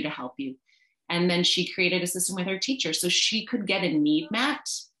what I'll do to help you. And then she created a system with her teacher so she could get a need met,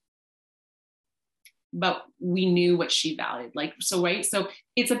 but we knew what she valued. Like, so, right. So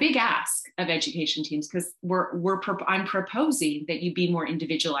it's a big ask of education teams because I'm proposing that you be more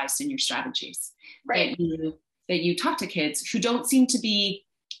individualized in your strategies, right? That you talk to kids who don't seem to be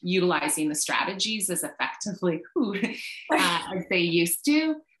utilizing the strategies as effectively as they used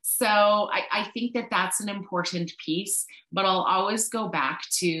to. So I think that that's an important piece, but I'll always go back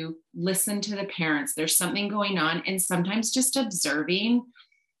to listen to the parents. There's something going on, and sometimes just observing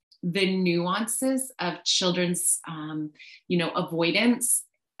the nuances of children's, avoidance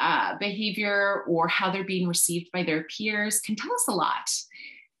behavior or how they're being received by their peers can tell us a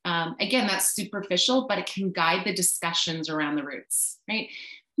lot. Again, that's superficial, but it can guide the discussions around the roots, right?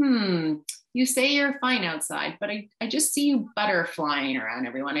 You say you're fine outside, but I just see you butterflying around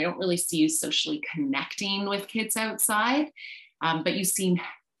everyone. I don't really see you socially connecting with kids outside, but you seem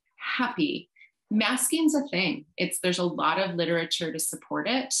happy. Masking's a thing. There's a lot of literature to support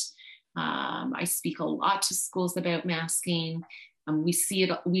it. I speak a lot to schools about masking. We see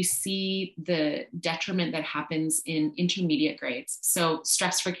the detriment that happens in intermediate grades. So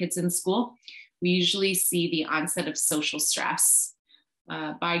stress for kids in school, we usually see the onset of social stress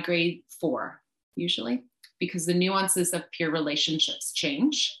by grade 4, usually, because the nuances of peer relationships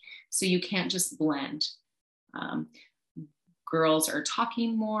change. So you can't just blend. Girls are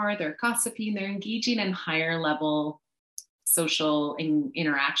talking more, they're gossiping, they're engaging in higher level social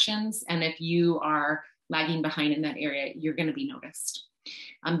interactions. And if you are lagging behind in that area, you're going to be noticed.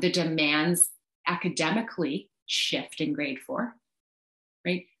 The demands academically shift in grade 4,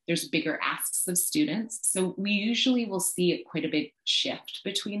 right? There's bigger asks of students. So we usually will see quite a big shift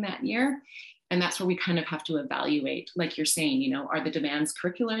between that year. And that's where we kind of have to evaluate, like you're saying, are the demands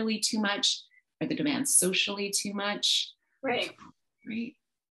curricularly too much? Are the demands socially too much? Right.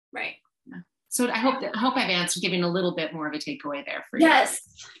 Yeah. So I hope I've answered, giving a little bit more of a takeaway there for you.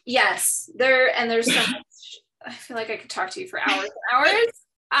 Yes. There's so much. I feel like I could talk to you for hours and hours.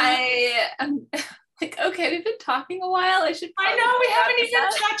 I am like, okay, we've been talking a while. I know we haven't even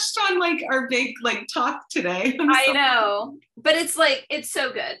touched on our big talk today. I know, but it's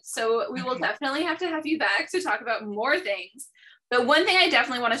so good. So we will definitely have to have you back to talk about more things. But one thing I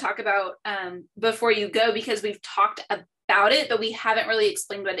definitely want to talk about before you go, because we've talked about it, but we haven't really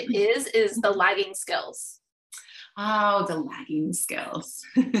explained what it is the lagging skills. Oh, the lagging skills.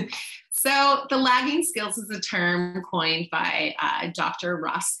 So the lagging skills is a term coined by Dr.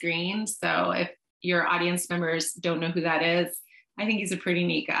 Ross Greene. So if your audience members don't know who that is, I think he's a pretty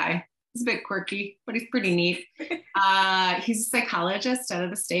neat guy. He's a bit quirky, but he's pretty neat. He's a psychologist out of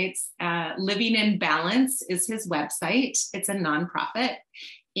the States. Living in Balance is his website. It's a nonprofit.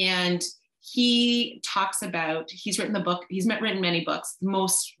 And he talks about, he's written written many books. The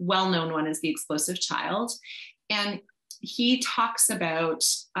most well-known one is The Explosive Child. And he talks about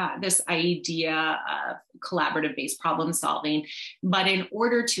this idea of collaborative-based problem solving. But in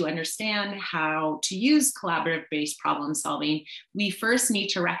order to understand how to use collaborative-based problem solving, we first need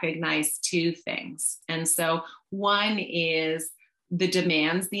to recognize two things. And so one is the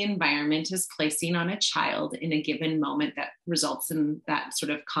demands the environment is placing on a child in a given moment that results in that sort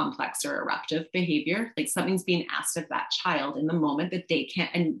of complex or eruptive behavior. Like something's being asked of that child in the moment that they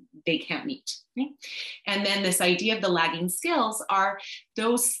can't meet. Right? And then this idea of the lagging skills are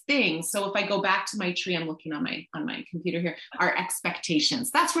those things. So if I go back to my tree, I'm looking on my computer here, our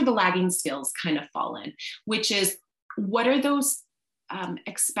expectations. That's where the lagging skills kind of fall in, which is what are those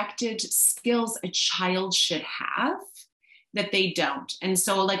expected skills a child should have that they don't. And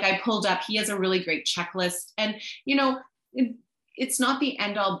so like I pulled up, he has a really great checklist, and it's not the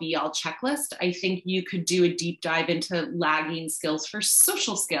end all be all checklist. I think you could do a deep dive into lagging skills for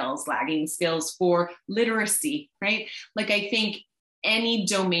social skills, lagging skills for literacy, right? Like I think any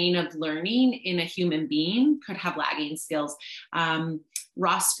domain of learning in a human being could have lagging skills.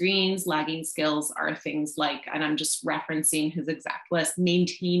 Ross Green's lagging skills are things like, and I'm just referencing his exact list,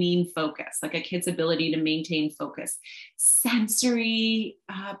 maintaining focus, like a kid's ability to maintain focus, sensory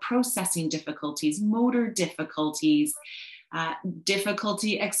processing difficulties, motor difficulties,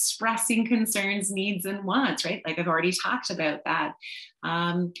 difficulty expressing concerns, needs, and wants, right? Like I've already talked about that.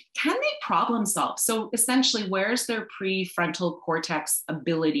 Can they problem solve? So essentially, where's their prefrontal cortex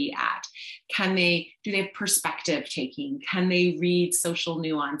ability at? Do they have perspective taking? Can they read social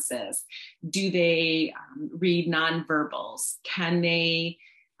nuances? Do they read nonverbals? Can they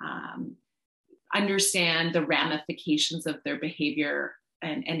understand the ramifications of their behavior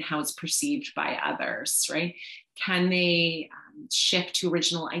and how it's perceived by others, right? Can they shift to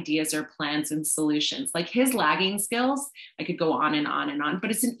original ideas or plans and solutions? Like his lagging skills, I could go on and on and on,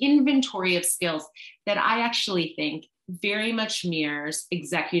 but it's an inventory of skills that I actually think very much mirrors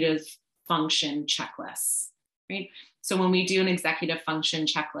executive function checklists, right? So when we do an executive function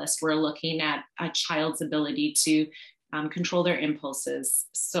checklist, we're looking at a child's ability to control their impulses,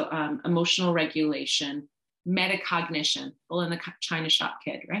 so emotional regulation, metacognition, well, in the China shop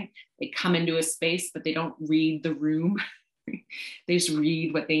kid, right? They come into a space, but they don't read the room. They just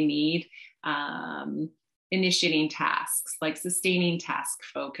read what they need. Initiating tasks, like sustaining task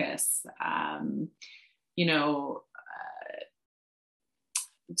focus,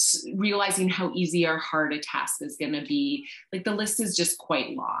 realizing how easy or hard a task is going to be. Like the list is just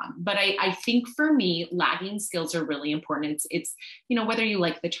quite long, but I think for me, lagging skills are really important. It's whether you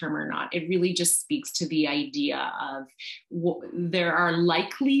like the term or not, it really just speaks to the idea of there are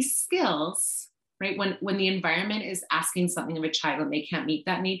likely skills, right? When the environment is asking something of a child and they can't meet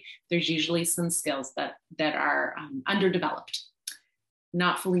that need, there's usually some skills that are underdeveloped,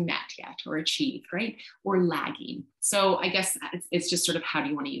 not fully met yet or achieved, right? Or lagging. So I guess it's just sort of how do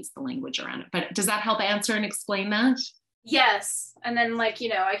you want to use the language around it? But does that help answer and explain that? Yes. And then I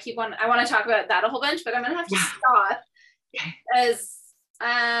want to talk about that a whole bunch, but I'm going to have to stop as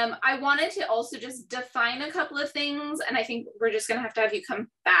I wanted to also just define a couple of things. And I think we're just going to have you come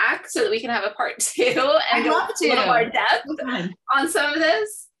back so that we can have a part 2 and go a little more depth on some of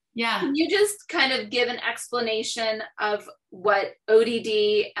this. Yeah. Can you just kind of give an explanation of what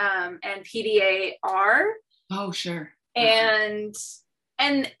ODD and PDA are? Oh, sure. And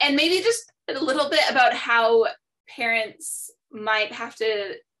maybe just a little bit about how parents might have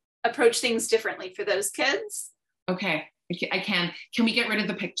to approach things differently for those kids. Okay. I can. Can we get rid of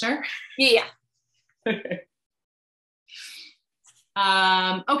the picture? Yeah.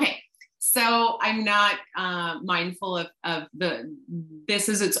 Okay. So I'm not mindful of this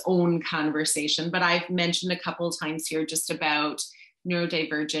is its own conversation, but I've mentioned a couple of times here just about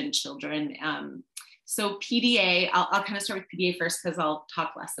neurodivergent children. So PDA, I'll kind of start with PDA first because I'll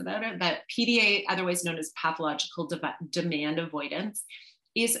talk less about it, but PDA, otherwise known as pathological demand avoidance,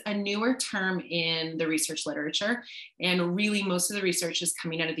 is a newer term in the research literature. And really most of the research is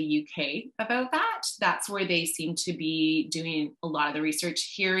coming out of the UK about that. That's where they seem to be doing a lot of the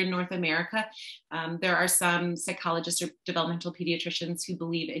research. Here in North America, there are some psychologists or developmental pediatricians who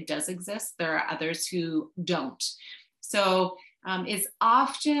believe it does exist. There are others who don't. So it's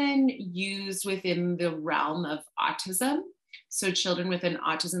often used within the realm of autism. So children with an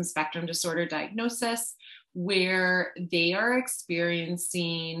autism spectrum disorder diagnosis, where they are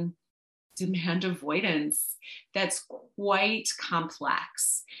experiencing demand avoidance that's quite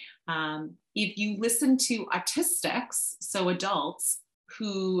complex. If you listen to autistics, so adults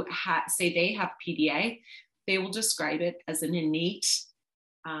who say they have PDA, they will describe it as an innate,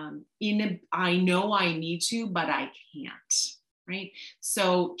 I know I need to, but I can't, right?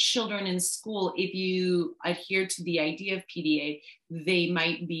 So children in school, if you adhere to the idea of PDA, they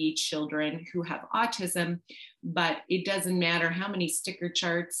might be children who have autism, but it doesn't matter how many sticker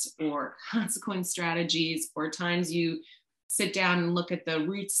charts or consequence strategies or times you sit down and look at the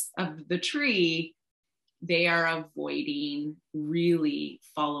roots of the tree, they are avoiding really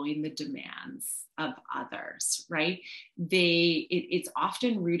following the demands of others, right? It's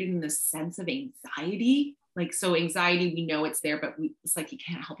often rooted in this sense of anxiety. Like, so anxiety, we know it's there, but it's like you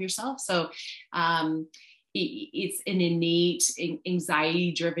can't help yourself. So it's an innate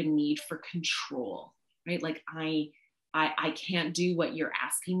anxiety-driven need for control, right? Like I can't do what you're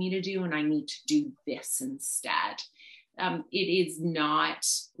asking me to do, and I need to do this instead. It is not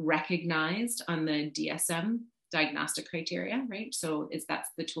recognized on the DSM diagnostic criteria, right? So that's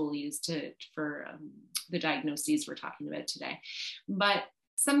the tool used for the diagnoses we're talking about today. But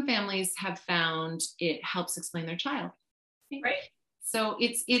some families have found it helps explain their child. Right. So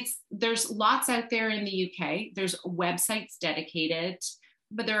there's lots out there in the UK. There's websites dedicated,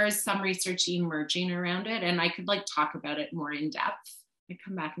 but there is some research emerging around it, and I could talk about it more in depth. I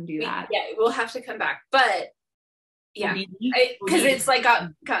come back and do that. Yeah, we'll have to come back, but. Yeah, because it's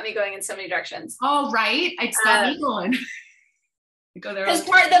got me going in so many directions. Oh, right. It's got me going. Go there. Because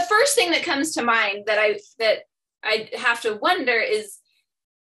the first thing that comes to mind that I have to wonder is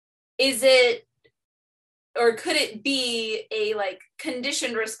it, or could it be a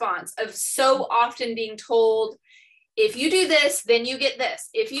conditioned response of so often being told, if you do this, then you get this.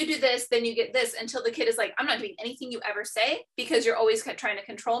 If you do this, then you get this, until the kid is like, I'm not doing anything you ever say because you're always trying to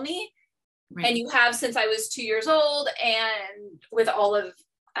control me. Right. And you have since I was 2 years old, and with all of,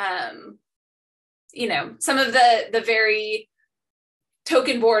 some of the very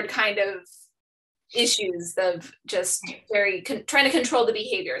token board kind of issues of just very trying to control the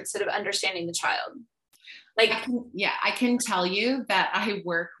behavior instead of understanding the child. I can tell you that I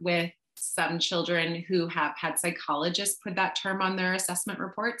work with some children who have had psychologists put that term on their assessment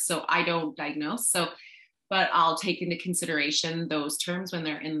report. So I don't diagnose. But I'll take into consideration those terms when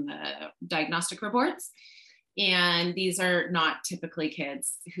they're in the diagnostic reports. And these are not typically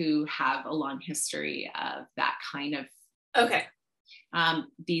kids who have a long history of that kind of. Okay.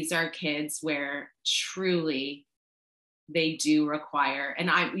 These are kids where truly they do require, and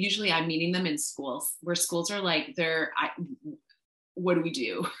I'm meeting them in schools where schools are what do we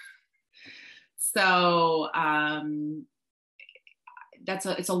do? So,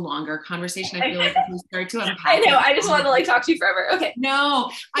 it's a longer conversation. I feel like if we start to unpack. I know. I just want to talk to you forever. Okay.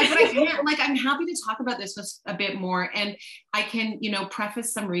 No, but I can't. I'm happy to talk about this just a bit more, and I can,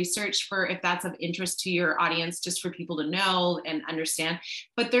 preface some research for if that's of interest to your audience, just for people to know and understand.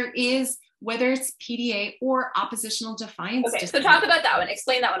 But there is, whether it's PDA or oppositional defiance. Okay. So talk about that one.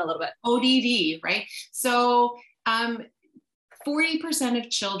 Explain that one a little bit. ODD, right? So, 40% of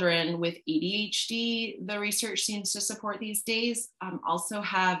children with ADHD, the research seems to support these days, also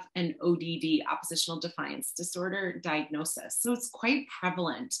have an ODD, oppositional defiance disorder diagnosis. So it's quite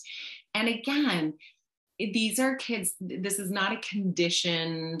prevalent. And again, these are kids, this is not a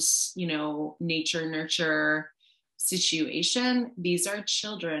conditioned, nature nurture situation. These are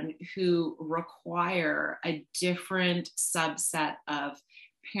children who require a different subset of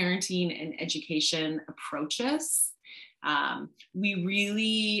parenting and education approaches. We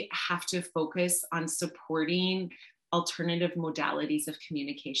really have to focus on supporting alternative modalities of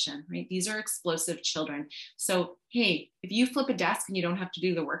communication, right? These are explosive children. So, hey, if you flip a desk and you don't have to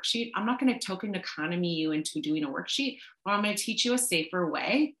do the worksheet, I'm not going to token economy you into doing a worksheet, or I'm going to teach you a safer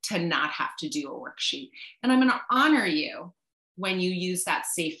way to not have to do a worksheet. And I'm going to honor you when you use that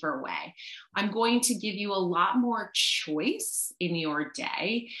safer way. I'm going to give you a lot more choice in your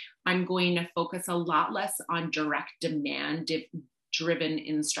day. I'm going to focus a lot less on direct demand driven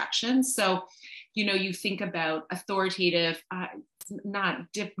instructions. So, you think about authoritative, not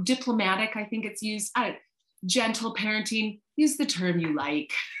diplomatic, I think it's used, gentle parenting, use the term you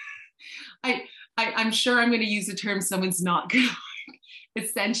like. I'm sure I'm going to use a term someone's not going to like.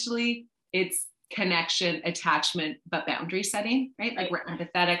 Essentially, it's connection, attachment, but boundary setting, right? Like we're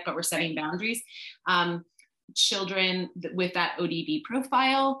empathetic, but we're setting boundaries. Children with that ODD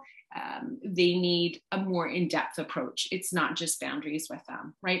profile, they need a more in-depth approach. It's not just boundaries with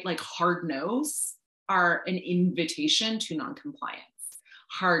them, right? Like hard no's are an invitation to non-compliance.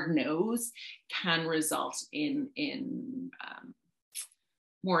 Hard no's can result in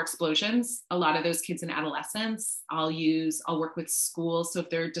more explosions. A lot of those kids in adolescence, I'll work with schools. So if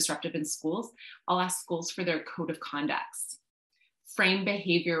they're disruptive in schools, I'll ask schools for their code of conducts. Frame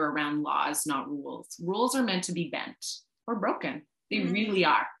behavior around laws, not rules. Rules are meant to be bent or broken. They really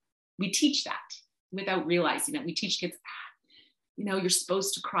are. We teach that without realizing it. We teach kids, you're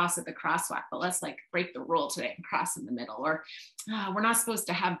supposed to cross at the crosswalk, but let's like break the rule today and cross in the middle. Or we're not supposed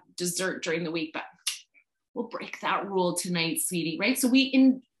to have dessert during the week, but we'll break that rule tonight, sweetie, right? So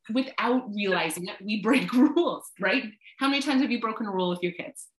without realizing it, we break rules, right? How many times have you broken a rule with your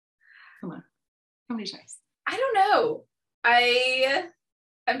kids? Come on. How many times? I don't know.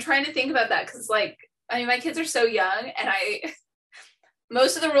 I'm trying to think about that because my kids are so young and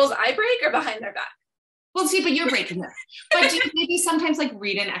most of the rules I break are behind their back. Well, see, but you're breaking it. But do you maybe sometimes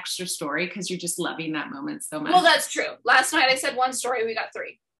read an extra story because you're just loving that moment so much? Well, that's true. Last night I said one story, we got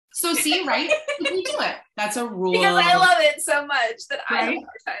 3. So see, right? We do it. That's a rule. Because I love it so much that I have a hard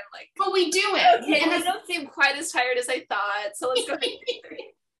time But we do it. Okay, and I don't seem quite as tired as I thought. So let's go.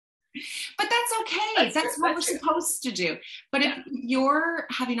 But that's okay. That's what we're supposed to do. But if you're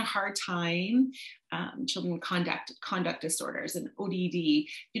having a hard time, children with conduct disorders and ODD,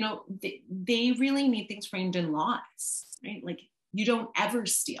 they really need things framed in laws, right? Like you don't ever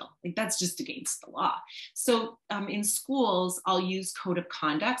steal. Like that's just against the law. So in schools, I'll use code of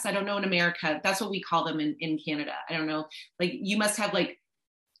conducts. I don't know in America, that's what we call them in Canada. I don't know. Like you must have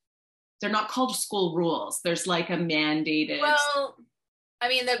they're not called school rules. There's a mandated. Well, I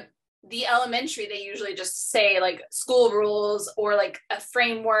mean, the elementary, they usually just say school rules or a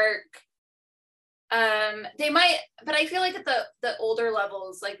framework. They might, but I feel like at the older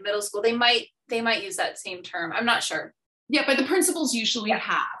levels, like middle school, they might use that same term. I'm not sure. Yeah, but the principals usually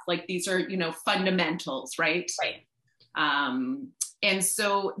have these are, fundamentals, right? Right. And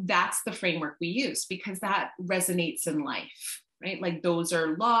so that's the framework we use because that resonates in life, right? Like those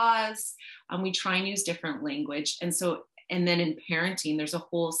are laws. We try and use different language. And then in parenting, there's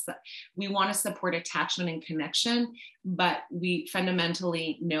we want to support attachment and connection, but we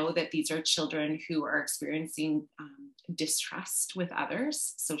fundamentally know that these are children who are experiencing distrust with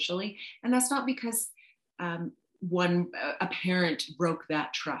others socially. And that's not because a parent broke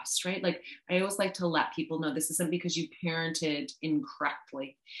that trust, right? Like I always like to let people know this isn't because you parented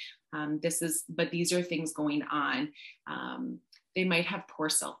incorrectly. But these are things going on. They might have poor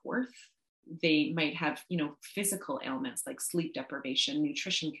self-worth. They might have, physical ailments like sleep deprivation.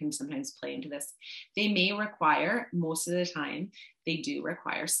 Nutrition can sometimes play into this. They may require, most of the time, they do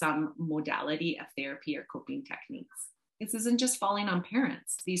require some modality of therapy or coping techniques. This isn't just falling on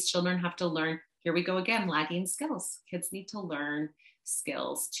parents. These children have to learn, here we go again, lagging skills. Kids need to learn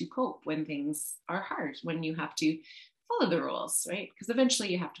skills to cope when things are hard, when you have to follow the rules, right? Because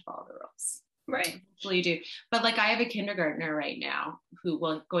eventually you have to follow the rules. Right. Eventually you do. But I have a kindergartner right now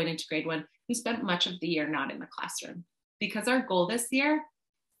going into grade 1, who spent much of the year not in the classroom because our goal this year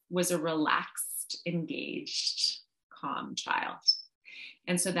was a relaxed, engaged, calm child.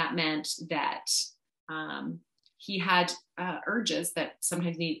 And so that meant that he had urges that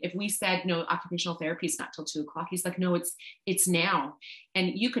sometimes if we said, no, occupational therapy is not till 2:00, he's like, no, it's now.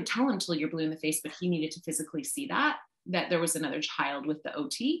 And you could tell him till you're blue in the face, but he needed to physically see that there was another child with the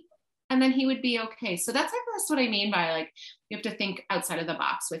OT. And then he would be okay. So that's what I mean by you have to think outside of the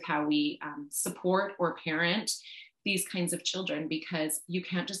box with how we support or parent these kinds of children, because you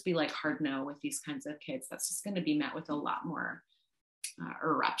can't just be hard no with these kinds of kids. That's just going to be met with a lot more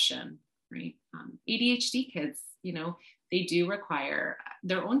eruption, right? ADHD kids, they do require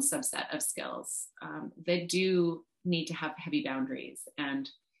their own subset of skills. They do need to have heavy boundaries and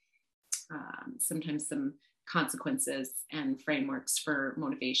sometimes some consequences and frameworks for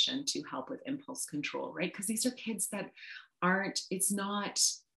motivation to help with impulse control, right? Because these are kids that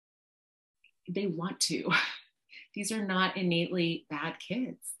they want to. These are not innately bad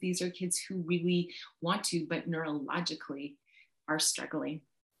kids. These are kids who really want to, but neurologically are struggling.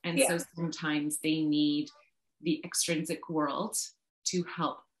 And so sometimes they need the extrinsic world to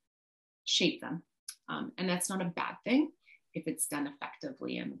help shape them. And that's not a bad thing if it's done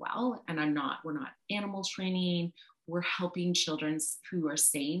effectively and well. And we're not animal training. We're helping children who are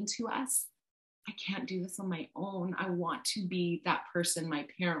saying to us, I can't do this on my own. I want to be that person my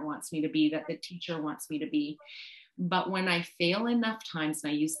parent wants me to be, that the teacher wants me to be. But when I fail enough times,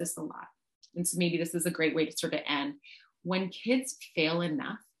 and I use this a lot, and so maybe this is a great way to sort of end, when kids fail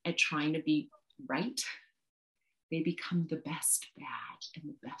enough at trying to be right, they become the best bad and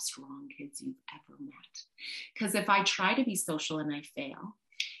the best wrong kids you've ever met. Because if I try to be social and I fail,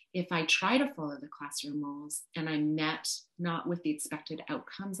 if I try to follow the classroom rules and I'm met not with the expected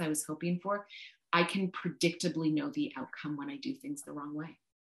outcomes I was hoping for, I can predictably know the outcome when I do things the wrong way.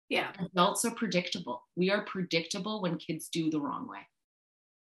 Yeah. Adults are predictable. We are predictable when kids do the wrong way,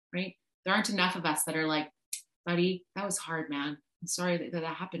 right? There aren't enough of us that are like, buddy, that was hard, man. I'm sorry that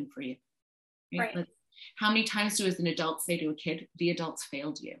happened for you. Right? How many times do as an adult say to a kid, the adults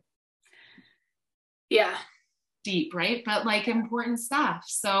failed you? Yeah. Deep, right? But like important stuff.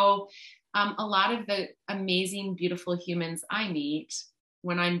 So a lot of the amazing, beautiful humans I meet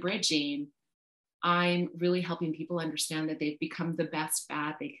when I'm bridging, I'm really helping people understand that they've become the best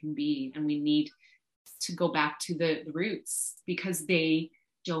bad they can be. And we need to go back to the roots because they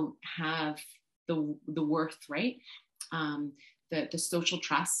don't have the worth, right? The social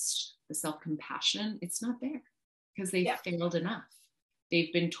trust, the self-compassion, it's not there because they've failed enough.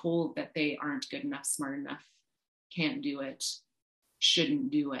 They've been told that they aren't good enough, smart enough, can't do it, shouldn't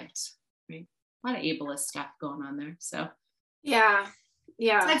do it, right? A lot of ableist stuff going on there. So yeah.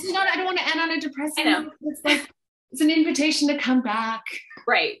 I don't want to end on a depressing note. It's like, it's an invitation to come back.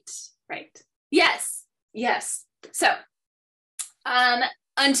 Right. Yes. So,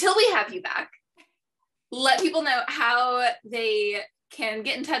 until we have you back, let people know how they can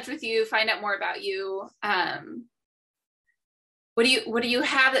get in touch with you, find out more about you. What do you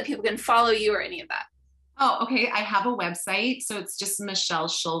have that people can follow you or any of that? Oh, okay. I have a website. So it's just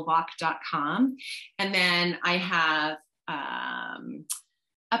michelleshulvach.com. And then I have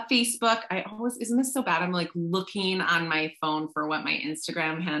a Facebook. Isn't this so bad? I'm like looking on my phone for what my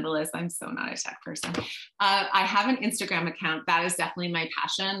Instagram handle is. I'm so not a tech person. I have an Instagram account. That is definitely my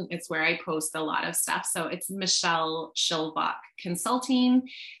passion. It's where I post a lot of stuff. So it's Michelle Shulvach Consulting.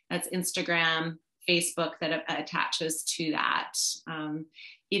 That's Instagram, Facebook that attaches to that.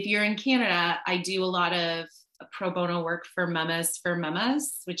 If you're in Canada, I do a lot of pro bono work for Mamas for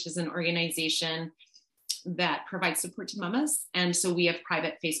Mamas, which is an organization that provides support to mamas. And so we have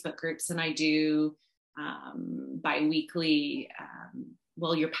private Facebook groups, and I do bi-weekly,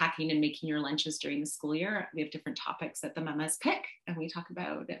 while you're packing and making your lunches during the school year, we have different topics that the mamas pick and we talk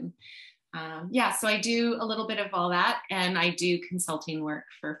about. And so I do a little bit of all that, and I do consulting work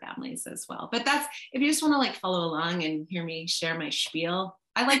for families as well. But that's, if you just want to like follow along and hear me share my spiel,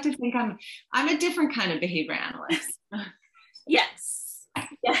 I like to think I'm a different kind of behavior analyst. Yes.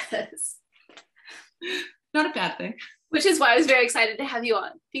 Not a bad thing. Which is why I was very excited to have you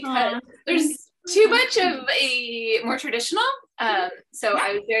on, because there's too much of a more traditional. So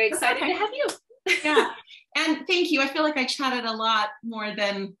I was very excited to have you. Yeah. And thank you. I feel like I chatted a lot more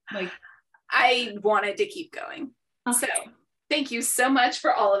than like. I wanted to keep going. Okay. So thank you so much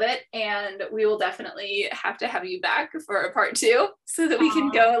for all of it. And we will definitely have to have you back for a part 2 so that we can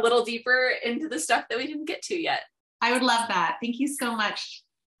go a little deeper into the stuff that we didn't get to yet. I would love that. Thank you so much.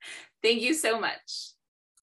 Thank you so much.